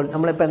കൂട്ടിയപ്പോൾ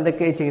നമ്മളിപ്പോൾ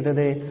എന്തൊക്കെയാണ്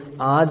ചെയ്തത്?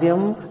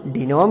 ആദ്യം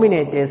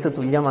ഡിനോമിനേറ്റേഴ്സ്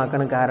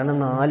തുല്യമാക്കണം. കാരണം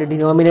 4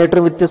 ഡിനോമിനേറ്റർ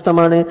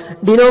വ്യത്യസ്തമാണ്.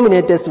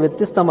 ഡിനോമിനേറ്റേഴ്സ്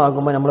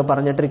വ്യത്യസ്തമാകുമ്പോൾ നമ്മൾ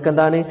പറഞ്ഞ ട്രിക്ക്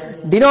എന്താണ്?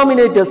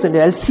 ഡിനോമിനേറ്റേഴ്സിന്റെ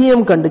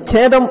LCM കണ്ട്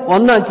ഛേദം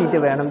ഒന്നാക്കിയിട്ട്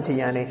വേണം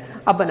ചെയ്യാൻ.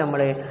 അപ്പൊ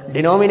നമ്മള്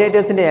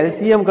ഡിനോമിനേറ്റേഴ്സിന്റെ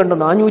LCM കണ്ടു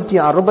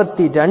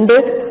 462.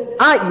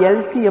 ആ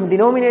LCM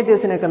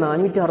ഡിനോമിനേറ്റേഴ്സിനൊക്കെ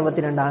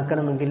 462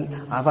 ആക്കണമെങ്കിൽ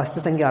ആ ഫസ്റ്റ്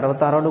സംഖ്യ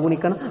 66 കൊണ്ട്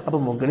ഗുണിക്കണം. അപ്പൊ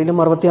മുകളിലും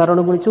 66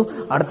 കൊണ്ട് ഗുണിച്ചു.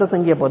 അടുത്ത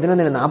സംഖ്യ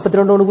 11നെ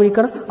 42 കൊണ്ട്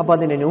ഗുണിക്കണം. അപ്പൊ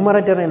അതിന്റെ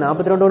ന്യൂമറേറ്ററിനെ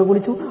 42 കൊണ്ട്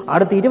ഗുണിച്ചു.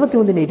 അടുത്ത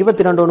 21നെ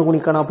 22 കൊണ്ട്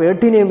ഗുണിക്കണം. അപ്പൊ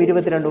 8നെയും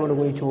 22 കൊണ്ട്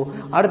ഗുണിച്ചു.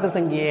 അടുത്ത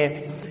സംഖ്യയെ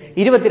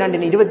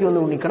 22നെ 21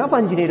 ഗുണിക്കണം. അപ്പൊ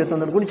 5നെ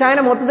 21 ഗുണിച്ചു.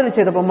 അങ്ങനെ മൊത്തത്തിൽ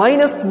ചെയ്തപ്പോ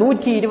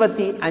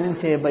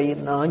 -125 ബൈ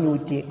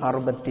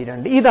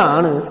 462.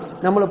 ഇതാണ്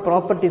നമ്മൾ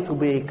പ്രോപ്പർട്ടീസ്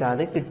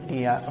ഉപയോഗിക്കാതെ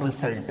കിട്ടിയ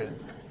റിസൾട്ട്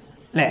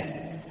അല്ലെ?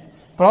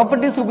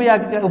 പ്രോപ്പർട്ടീസ്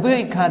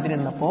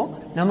ഉപയോഗിക്കാതിരുന്നപ്പോ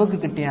നമുക്ക്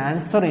കിട്ടിയ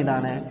ആൻസർ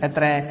ഇതാണ്.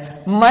 എത്ര?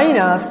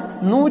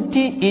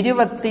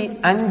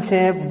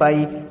 -125 ബൈ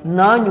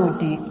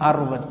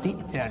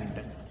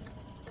 462.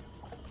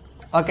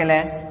 ഓക്കെ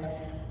അല്ലേ?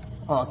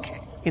 ഓക്കെ,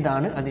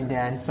 ഇതാണ് അതിന്റെ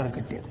ആൻസർ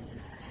കിട്ടിയത്.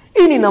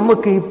 ഇനി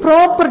നമുക്ക് ഈ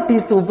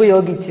പ്രോപ്പർട്ടീസ്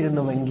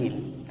ഉപയോഗിച്ചിരുന്നുവെങ്കിൽ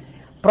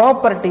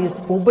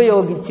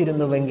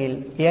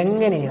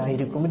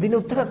എങ്ങനെയായിരിക്കും? ഇതിന്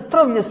ഉത്തരം എത്ര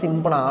വലിയ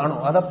സിമ്പിൾ ആണോ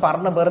അതോ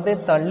പറഞ്ഞ വെറുതെ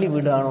തള്ളി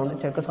വിടുകയാണോ എന്ന്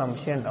ചിലർക്ക്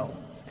സംശയം ഉണ്ടാവും.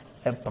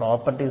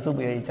 പ്രോപ്പർട്ടീസ്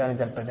ഉപയോഗിച്ചാണ്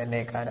ചിലപ്പോൾ തന്നെ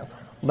കാരണം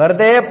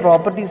വെറുതെ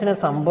പ്രോപ്പർട്ടീസിനെ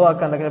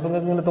സംഭവമാക്കാൻ ചിലപ്പോൾ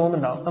നിങ്ങൾക്ക് ഇങ്ങനെ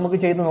തോന്നുന്നുണ്ടാവും. നമുക്ക്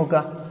ചെയ്ത്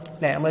നോക്കാം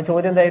അല്ലെ? നമ്മുടെ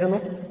ചോദ്യം എന്തായിരുന്നു?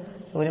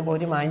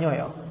 ചോദ്യം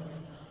മാഞ്ഞോയോ?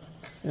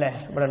 അല്ലേ?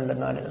 ഇവിടെ ഉണ്ട്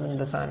 4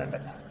 എന്ത് സാധനം ഉണ്ട്.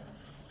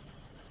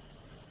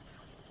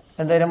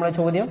 എന്തായാലും നമ്മളെ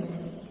ചോദ്യം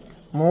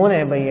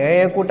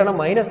 3/7 കൂട്ടണം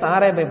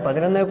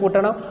 -6/11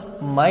 കൂട്ടണം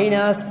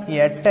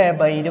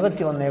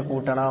 -8/21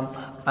 കൂട്ടണം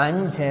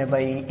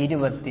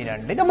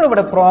 5/22.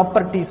 നമ്മളിവിടെ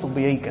പ്രോപ്പർട്ടീസ്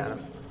ഉപയോഗിക്കുകയാണ്.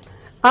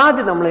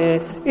 ആദ്യം നമ്മൾ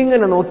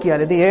ഇങ്ങനെ നോക്കിയാൽ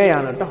ഇത് A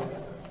ആണ് കേട്ടോ.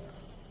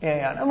 A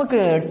ആണ്. നമുക്ക്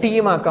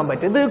ടീമാക്കാൻ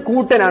പറ്റും. ഇത്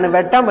കൂട്ടലാണ്,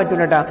 വെട്ടാൻ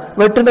പറ്റൂല കേട്ടാ.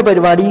 വെട്ടുന്ന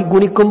പരിപാടി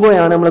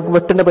ഗുണിക്കുമ്പോഴാണ് നമ്മൾക്ക്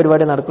വെട്ടുന്ന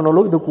പരിപാടി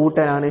നടക്കണുള്ളൂ. ഇത്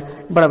കൂട്ടലാണ്.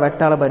 ഇവിടെ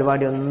വെട്ടാനുള്ള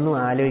പരിപാടി ഒന്നും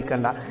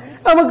ആലോചിക്കണ്ട.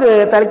 നമുക്ക്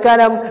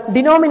തൽക്കാലം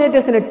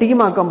ഡിനോമിനേറ്റേഴ്സിനെ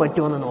ടീമാക്കാൻ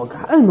പറ്റുമെന്ന്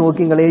നോക്കാം. അത് നോക്കി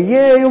നിങ്ങൾ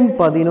 7,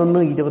 11,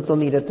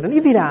 21, 22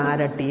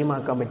 ഇതിലാരാ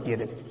ടീമാക്കാൻ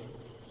പറ്റിയത്?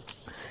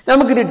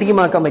 നമുക്കിത്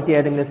ടീമാക്കാൻ പറ്റിയ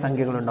ഏതെങ്കിലും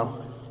സംഖ്യകളുണ്ടോ?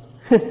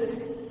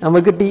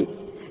 നമുക്ക്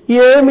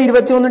 7,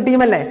 21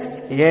 ടീമല്ലേ?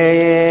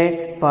 7,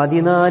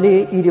 14,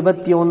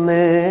 21.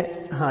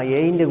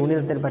 ഏഴിന്റെ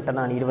ഗുണിതത്തിൽ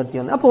പെട്ടതാണ്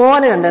 21. അപ്പൊ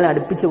ഓനെ രണ്ടാലും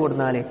അടുപ്പിച്ച്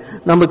കൊടുത്താല്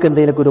നമുക്ക്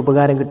എന്തെങ്കിലുമൊക്കെ ഒരു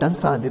ഉപകാരം കിട്ടാൻ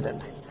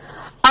സാധ്യതയുണ്ട്.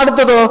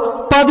 അടുത്തതോ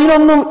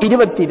 11ഉം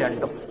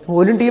 22ഉം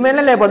പോലും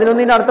ടീമല്ലേ?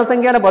 11ന്റെ അടുത്ത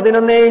സംഖ്യയാണ്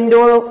 11 ×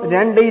 2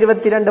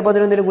 22.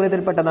 11ന്റെ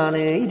ഗുണിതത്തിൽ പെട്ടതാണ്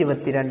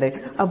 22.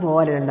 അപ്പൊ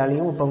ഓലെ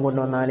രണ്ടാളെയും ഒപ്പം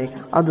കൊണ്ടുവന്നാല്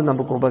അത്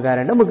നമുക്ക്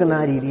ഉപകാരമുണ്ട്. നമുക്ക്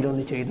ആ രീതിയിൽ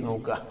ഒന്ന് ചെയ്ത്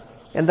നോക്കുക.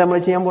 എന്താ നമ്മൾ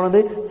ചെയ്യാൻ പോണത്?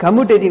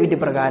 കമ്മ്യൂട്ടേറ്റിവിറ്റി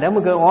പ്രകാരം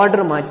നമുക്ക്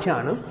ഓർഡർ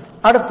മാറ്റാണ്.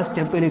 അടുത്ത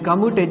സ്റ്റെപ്പിൽ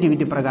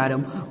കമ്മ്യൂട്ടേറ്റിവിറ്റി പ്രകാരം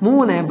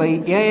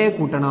 3/7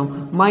 കൂട്ടണം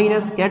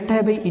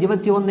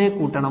 -8/21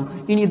 കൂട്ടണം.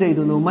 ഇനി ഇത്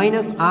എഴുതുന്നു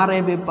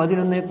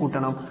 -6/11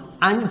 കൂട്ടണം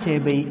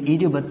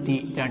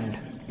 5/22.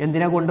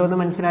 എന്തിനാ കൊണ്ടുവന്ന്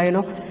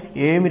മനസ്സിലായല്ലോ?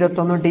 7,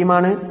 21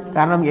 ടീമാണ്.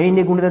 കാരണം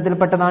 7ന്റെ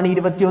ഗുണിതത്തിൽപ്പെട്ടതാണ്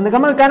 21.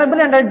 നമ്മൾ കാരണം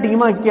രണ്ടാം ടീം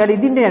ആക്കിയാൽ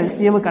ഇതിന്റെ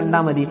LCM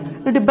കണ്ടാൽ മതി.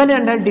 എന്നിട്ട് ഇപ്പം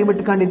രണ്ടാം ടീം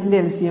ഇട്ട് കണ്ട് ഇതിന്റെ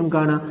LCM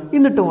കാണാം.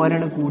 എന്നിട്ട്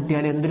ഓരോന്ന്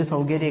കൂട്ടിയാൽ എന്തൊരു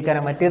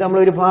സൗകര്യക്കാരം. മറ്റേത് നമ്മൾ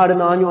ഒരുപാട്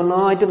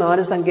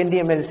 4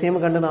 സംഖ്യന്റെയും LCM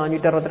കണ്ട്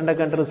 462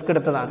 കണ്ട് റിസ്ക്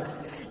എടുത്തതാണ്.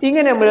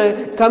 ഇങ്ങനെ നമ്മൾ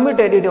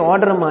കമ്മ്യൂട്ടേറ്റീവ്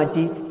ഓർഡർ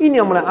മാറ്റി ഇനി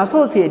നമ്മൾ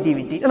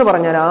അസോസിയേറ്റിവിറ്റി എന്ന്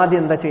പറഞ്ഞാൽ ആദ്യം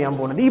എന്താ ചെയ്യാൻ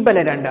പോകുന്നത്? ഈ ബല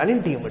രണ്ടാളും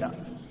ടീം ഇടാം.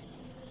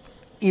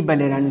 ഈ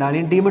ബല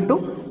രണ്ടാളും ടീം ഇട്ടു,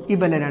 ഈ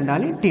ബല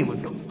രണ്ടാളും ടീം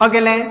ഇട്ടു. ഓക്കെ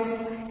അല്ലേ?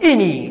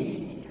 ഇനി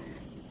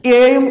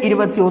 7ഉം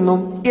 21ഉം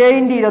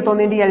 7ന്റെ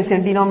 21ന്റെ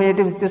LCM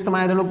ഡിനോമിനേറ്റർ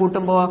വ്യത്യസ്തമായതുള്ള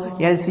കൂട്ടുമ്പോ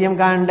LCM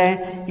കാണണ്ടേ?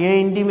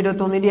 7ന്റെയും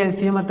 21ന്റെ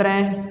LCM എത്ര?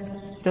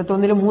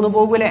 21ൽ 3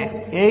 പോകൂലേ?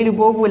 7ൽ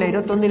പോകൂലേ?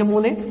 21ൽ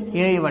 3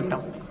 7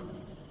 വട്ടം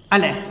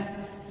അല്ലെ?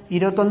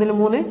 21ൽ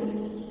 3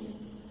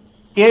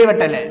 7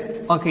 വട്ടല്ലേ?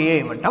 ഓക്കെ,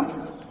 7 വട്ടം.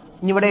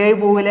 ഇനി ഇവിടെ 7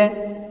 പോകൂലേ?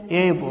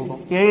 7 പോകും.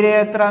 7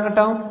 എത്ര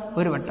വട്ടം?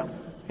 1 വട്ടം.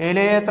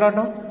 7 എത്ര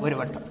വട്ടം? 1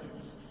 വട്ടം.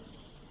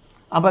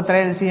 അപ്പൊ എത്ര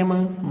LCM?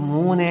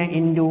 3 ×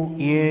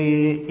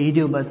 7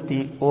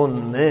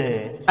 21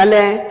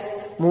 അല്ലേ?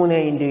 3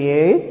 × 7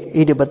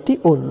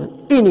 21.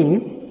 ഇനി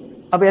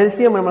അപ്പൊ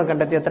LCM നമ്മൾ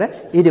കണ്ടെത്തി എത്ര?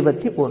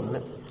 21.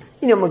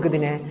 ഇനി നമുക്ക്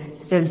ഇതിനെ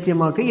LCM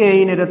ആക്കി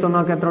 7ന്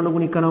 21 എത്ര കൊണ്ട്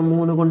ഗുണിക്കണം?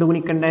 3 കൊണ്ട്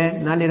ഗുണിക്കണ്ടേ?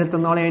 4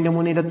 21 7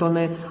 3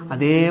 21.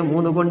 അതേ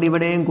 3 കൊണ്ട്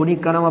ഇവിടെയും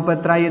ഗുണിക്കണം. അപ്പൊ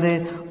എത്ര ഇത്?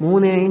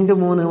 3 ×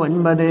 3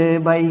 9/7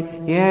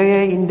 ×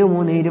 3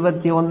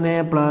 21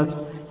 പ്ലസ്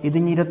ഇത്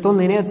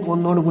 21നെ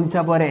 1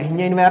 ഗുണിച്ചാ പോരെ?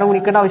 ഇനി അതിന് വേറെ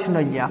ഗുണിക്കേണ്ട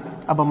ആവശ്യമില്ല.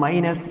 അപ്പൊ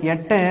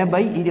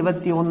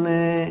 -8/21.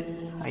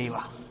 അയ്യോ,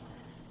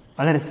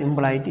 വളരെ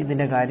സിമ്പിളായിട്ട്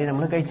ഇതിന്റെ കാര്യം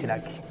നമ്മൾ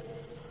കഴിച്ചിലാക്കി.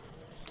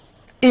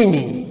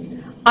 ഇനി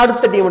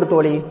അടുത്ത ടീം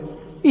എടുത്തോളി.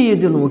 ഈ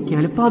ഇത്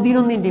നോക്കിയാൽ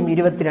 11ന്റെയും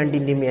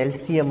 22ന്റെയും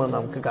LCM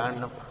നമുക്ക്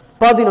കാണണം.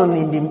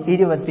 11ന്റെയും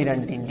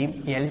 22ന്റെയും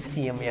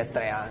LCM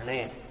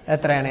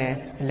എത്രയാണ്?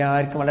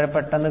 എല്ലാവർക്കും വളരെ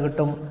പെട്ടെന്ന്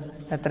കിട്ടും.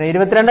 എത്ര?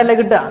 22 അല്ലേ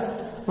കിട്ടുക?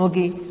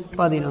 നോക്കി,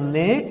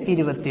 11,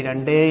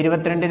 22.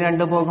 22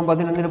 2 പോകും,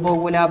 11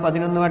 പോകൂല.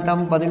 11 വട്ടം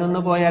 11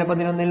 പോയാൽ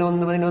 11ൽ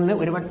 1 11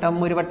 1 വട്ടം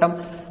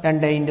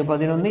 2 ×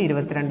 11 22 ×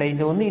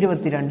 1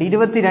 22.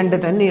 22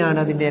 തന്നെയാണ്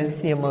അതിന്റെ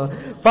LCM.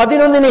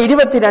 11നെ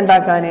 22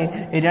 ആക്കാന്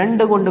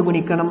 2 കൊണ്ട്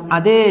ഗുണിക്കണം.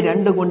 അതേ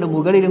 2 കൊണ്ട്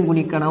മുകളിലും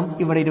ഗുണിക്കണം.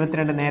 ഇവിടെ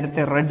 22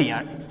 നേരത്തെ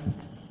റെഡിയാണ്.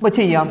 അപ്പൊ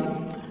ചെയ്യാം.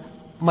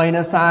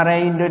 -6 ×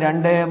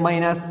 2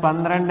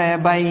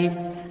 -12/11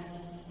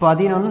 ×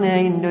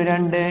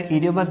 2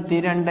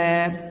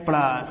 22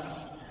 പ്ലസ്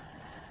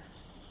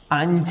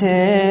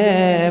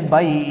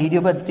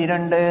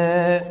 5/22.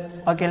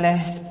 ഓക്കെ അല്ലേ?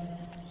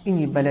 ഇനി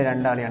ഇബലെ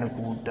രണ്ടാളെയാണ്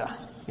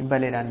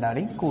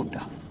കൂട്ടുക.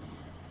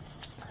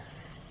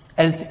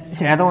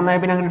 ഏതോ ഒന്നായ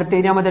പിന്നെ അങ്ങനെ എടുത്ത്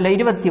കഴിഞ്ഞാൽ മതിയല്ല.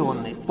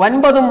 21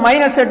 9ഉം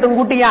 -8ഉം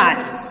കൂട്ടിയാൽ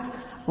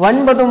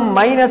 9ഉം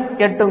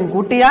 -8ഉം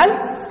കൂട്ടിയാൽ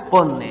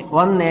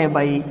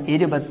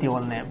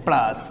 1/21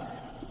 പ്ലസ്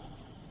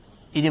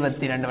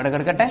 22 ഇവിടെ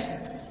കിടക്കട്ടെ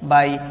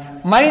ബൈ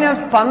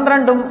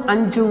 -12ഉം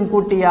 5ഉം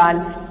കൂട്ടിയാൽ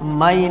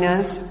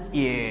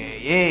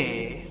 -7.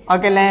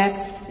 ഓക്കെ അല്ലേ?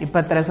 ഇപ്പൊ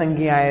എത്ര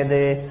സംഖ്യ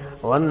ആയത്?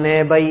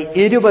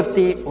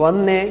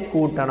 1/21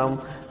 കൂട്ടണം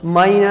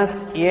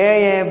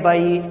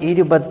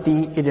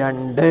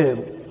 -7/22.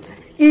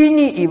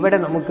 ഇനി ഇവിടെ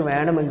നമുക്ക്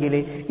വേണമെങ്കിൽ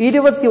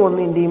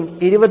 21ന്റെയും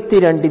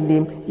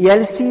 22ന്റെയും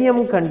LCM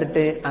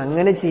കണ്ടിട്ട്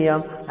അങ്ങനെ ചെയ്യാം.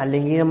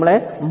 അല്ലെങ്കിൽ നമ്മളെ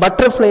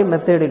ബട്ടർഫ്ലൈ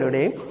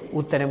മെത്തേഡിലൂടെ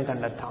ഉത്തരം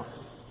കണ്ടെത്താം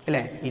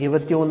അല്ലെ?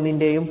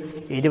 21ന്റെയും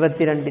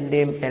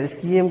 22ന്റെയും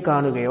LCM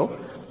കാണുകയോ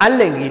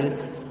അല്ലെങ്കിൽ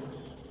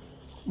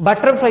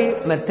ബട്ടർഫ്ലൈ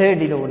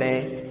മെത്തേഡിലൂടെ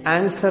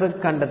ആൻസർ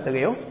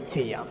കണ്ടെത്തുകയോ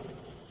ചെയ്യാം.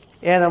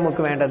 ഏതാ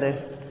നമുക്ക് വേണ്ടത്?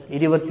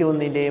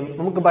 21ന്റെയും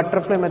നമുക്ക്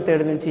ബട്ടർഫ്ലൈ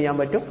മെത്തേഡിൽ ചെയ്യാൻ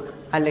പറ്റും,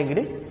 അല്ലെങ്കിൽ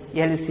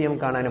LCM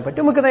കാണാനും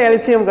പറ്റും. നമുക്ക്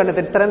LCM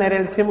കണ്ടിട്ട് ഇത്ര നേരം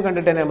LCM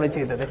കണ്ടിട്ടാണ് നമ്മൾ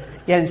ചെയ്തത്.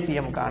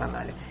 LCM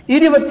കാണുന്നാല്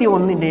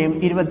 21ന്റെയും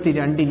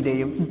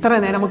 22ന്റെയും ഇത്ര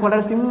നേരം നമുക്ക്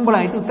വളരെ സിമ്പിൾ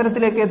ആയിട്ട്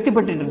ഉത്തരത്തിലേക്ക്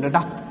എത്തിപ്പെട്ടിട്ടുണ്ട്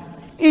കേട്ടോ.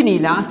 ഇനി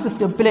ലാസ്റ്റ്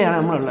സ്റ്റെപ്പിലാണ്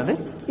നമ്മളുള്ളത്.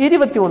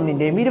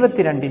 21ന്റെയും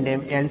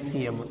 22ന്റെയും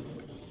LCM.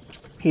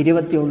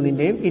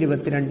 21ന്റെയും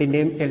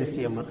 22ന്റെയും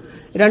LCM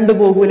 2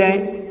 പോകൂലേ?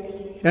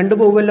 2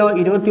 പോകുമല്ലോ.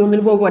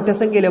 21ൽ പോകും, ഒറ്റ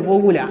സംഖ്യയിലെ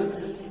പോകൂല.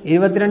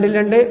 22ൽ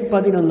 2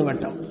 11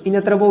 വട്ടം. ഇനി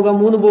എത്ര പോകുക?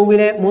 3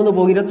 പോകൂലേ? 3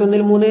 പോകും.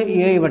 21ൽ 3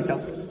 7 വട്ടം.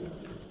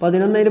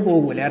 11ൽ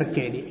പോകൂല,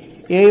 ഇറക്കേരി.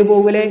 7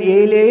 പോകൂലേ?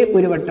 7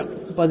 1 വട്ടം.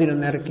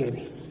 11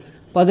 ഇറക്കേരി.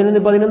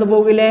 11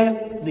 പോകില്ലേ?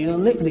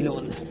 ഇതിലൊന്ന്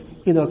ഇതിലൊന്ന്.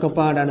 ഇതൊക്കെ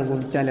പാടാണ്.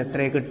 ഗുണിച്ചാൽ എത്ര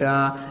കിട്ടുക?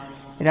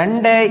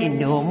 2 ×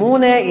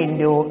 3 ×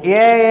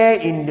 7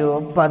 ×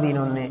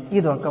 11.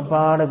 ഇതൊക്കെ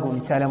പാടെ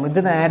ഗുണിച്ചാൽ ഇത്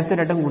നേരത്തെ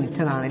ഒരട്ടം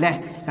ഗുണിച്ചതാണ് അല്ലേ?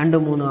 2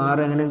 3 6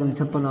 അങ്ങനെ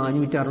ഗുണിച്ചപ്പോൾ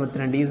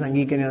 462. ഈ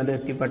സംഖ്യക്കാണ് അത്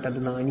എത്തിപ്പെട്ടത്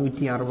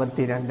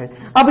 462.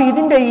 അപ്പൊ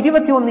ഇതിന്റെ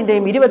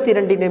 21ന്റെയും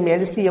 22ന്റെയും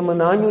LCM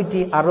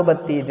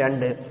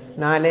 462.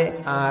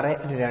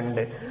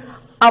 462.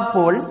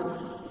 അപ്പോൾ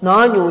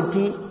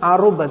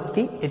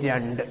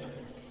 462.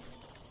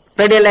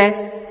 റെഡി അല്ലേ?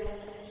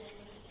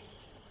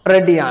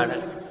 റെഡിയാണ്.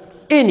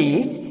 ഇനി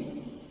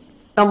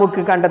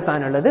നമുക്ക്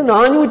കണ്ടെത്താനുള്ളത്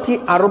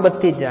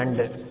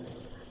 462.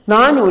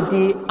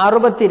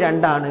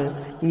 462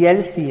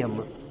 LCM.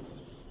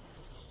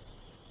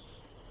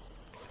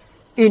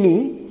 ഇനി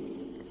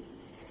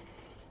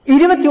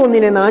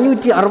 21നെ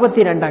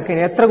 462 ആക്കാൻ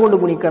എത്ര കൊണ്ട്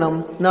ഗുണിക്കണം?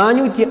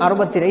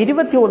 462.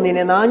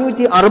 21നെ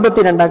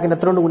 462 ആക്കാൻ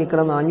എത്ര കൊണ്ട്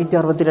ഗുണിക്കണം?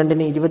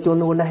 462നെ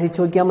 21 കൊണ്ട് ഹരിച്ചു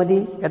നോക്കിയാൽ മതി.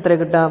 എത്ര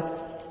കിട്ടാം?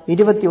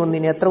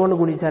 21നെ എത്ര കൊണ്ട്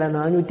ഗുണിച്ചാലാണ്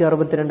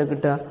 462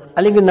 കിട്ടുക?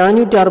 അല്ലെങ്കിൽ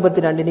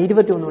 462നെ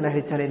 21 കൊണ്ട്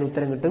ഹരിച്ചാൽ അതിന്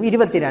ഉത്തരം കിട്ടും.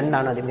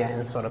 22 അതിന്റെ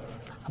ആൻസർ.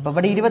 അപ്പൊ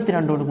ഇവിടെ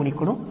 22 കൊണ്ട്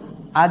ഗുണിക്കണം.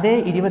 അതേ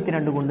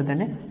 22 കൊണ്ട്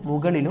തന്നെ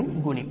മുകളിലും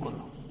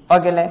ഗുണിക്കുന്നു.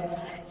 ഓക്കെ അല്ലേ?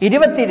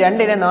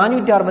 22നെ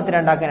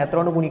 462 ആക്കാൻ എത്ര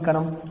കൊണ്ട്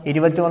ഗുണിക്കണം?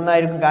 21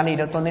 ആയിരിക്കും. കാരണം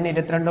 21നെ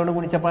 22 കൊണ്ട്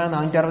ഗുണിച്ചപ്പോഴാണ്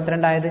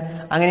 462 ആയത്.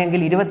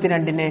 അങ്ങനെയെങ്കിൽ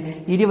 22നെ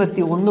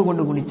 21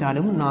 കൊണ്ട്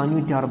ഗുണിച്ചാലും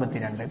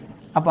 462.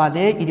 അപ്പൊ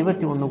അതേ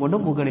 21 കൊണ്ട്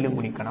മുകളിലും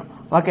ഗുണിക്കണം.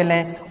 ഓക്കെ അല്ലേ?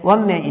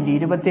 1 ×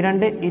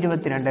 22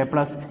 22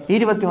 പ്ലസ്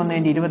 21 ×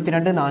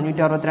 22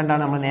 462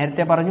 ആണ് നമ്മൾ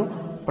നേരത്തെ പറഞ്ഞു.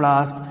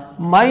 പ്ലസ്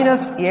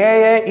മൈനസ്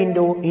 7 ×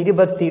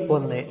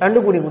 21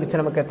 രണ്ടും കൂടി ഗുണിച്ചാൽ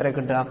നമുക്ക് എത്ര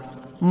കിട്ടുക?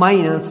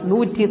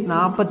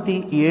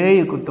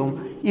 -147 കിട്ടും.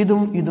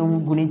 ഇതും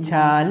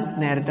ഗുണിച്ചാൽ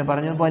നേരത്തെ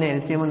പറഞ്ഞതുപോലെ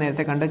LCM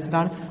നേരത്തെ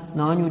കണ്ടെച്ചതാണ്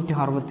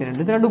 462.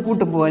 ഇത് രണ്ടും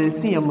കൂട്ടുമ്പോൾ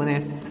LCM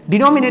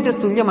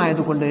ഡിനോമിനേറ്റേഴ്സ്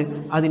തുല്യമായതുകൊണ്ട്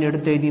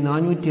അതിനെടുത്ത് എഴുതി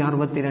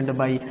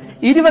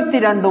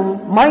 462/22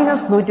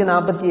 മൈനസ്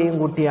 147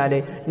 കൂട്ടിയാൽ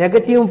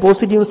നെഗറ്റീവും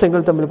പോസിറ്റീവും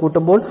സംഖ്യകൾ തമ്മിൽ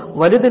കൂട്ടുമ്പോൾ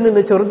വലുതിൽ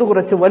നിന്ന് ചെറുത്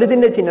കുറച്ച്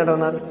വലുതിന്റെ ചിഹ്നം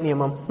ഇടുന്ന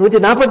നിയമം.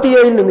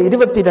 147ൽ നിന്ന്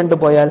 22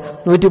 പോയാൽ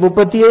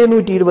 137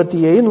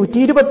 127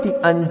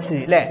 125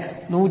 അല്ലെ?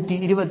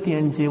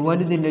 125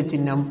 വലുതിന്റെ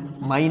ചിഹ്നം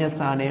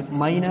മൈനസ് ആണ്.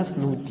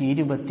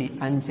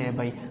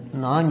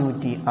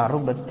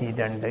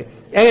 -125/462.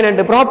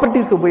 എങ്ങനെയുണ്ട്?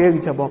 പ്രോപ്പർട്ടീസ്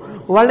ഉപയോഗിച്ചപ്പോൾ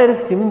വളരെ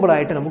സിമ്പിൾ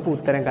ആയിട്ട് നമുക്ക്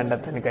ഉത്തരം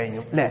കണ്ടെത്താൻ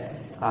കഴിഞ്ഞു അല്ലെ?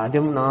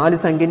 ആദ്യം 4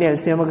 സംഖ്യന്റെ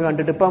LCM ഒക്കെ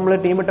കണ്ടിട്ട് ഇപ്പൊ നമ്മൾ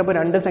ടീം ഇട്ടപ്പോൾ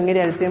 2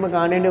 സംഖ്യന്റെ LCM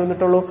കാണേണ്ടി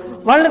വന്നിട്ടുള്ളൂ.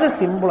 വളരെ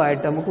സിമ്പിൾ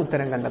ആയിട്ട് നമുക്ക്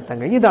ഉത്തരം കണ്ടെത്താൻ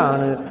കഴിയും.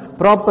 ഇതാണ്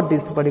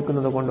പ്രോപ്പർട്ടീസ്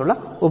പഠിക്കുന്നത് കൊണ്ടുള്ള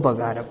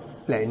ഉപകാരം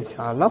അല്ലെ?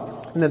 ഇൻഷാ അല്ലാഹ്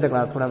ഇന്നത്തെ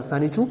ക്ലാസ് ഇവിടെ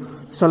അവസാനിച്ചു.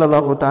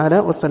 സ്വല്ലല്ലാഹു തആല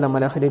വസല്ലം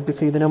അലാ ഹബീബി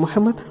സയ്യിദിന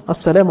മുഹമ്മദ്.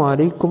 അസ്സലാമു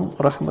അലൈക്കും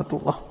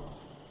വറഹ്മത്തുള്ളാഹി.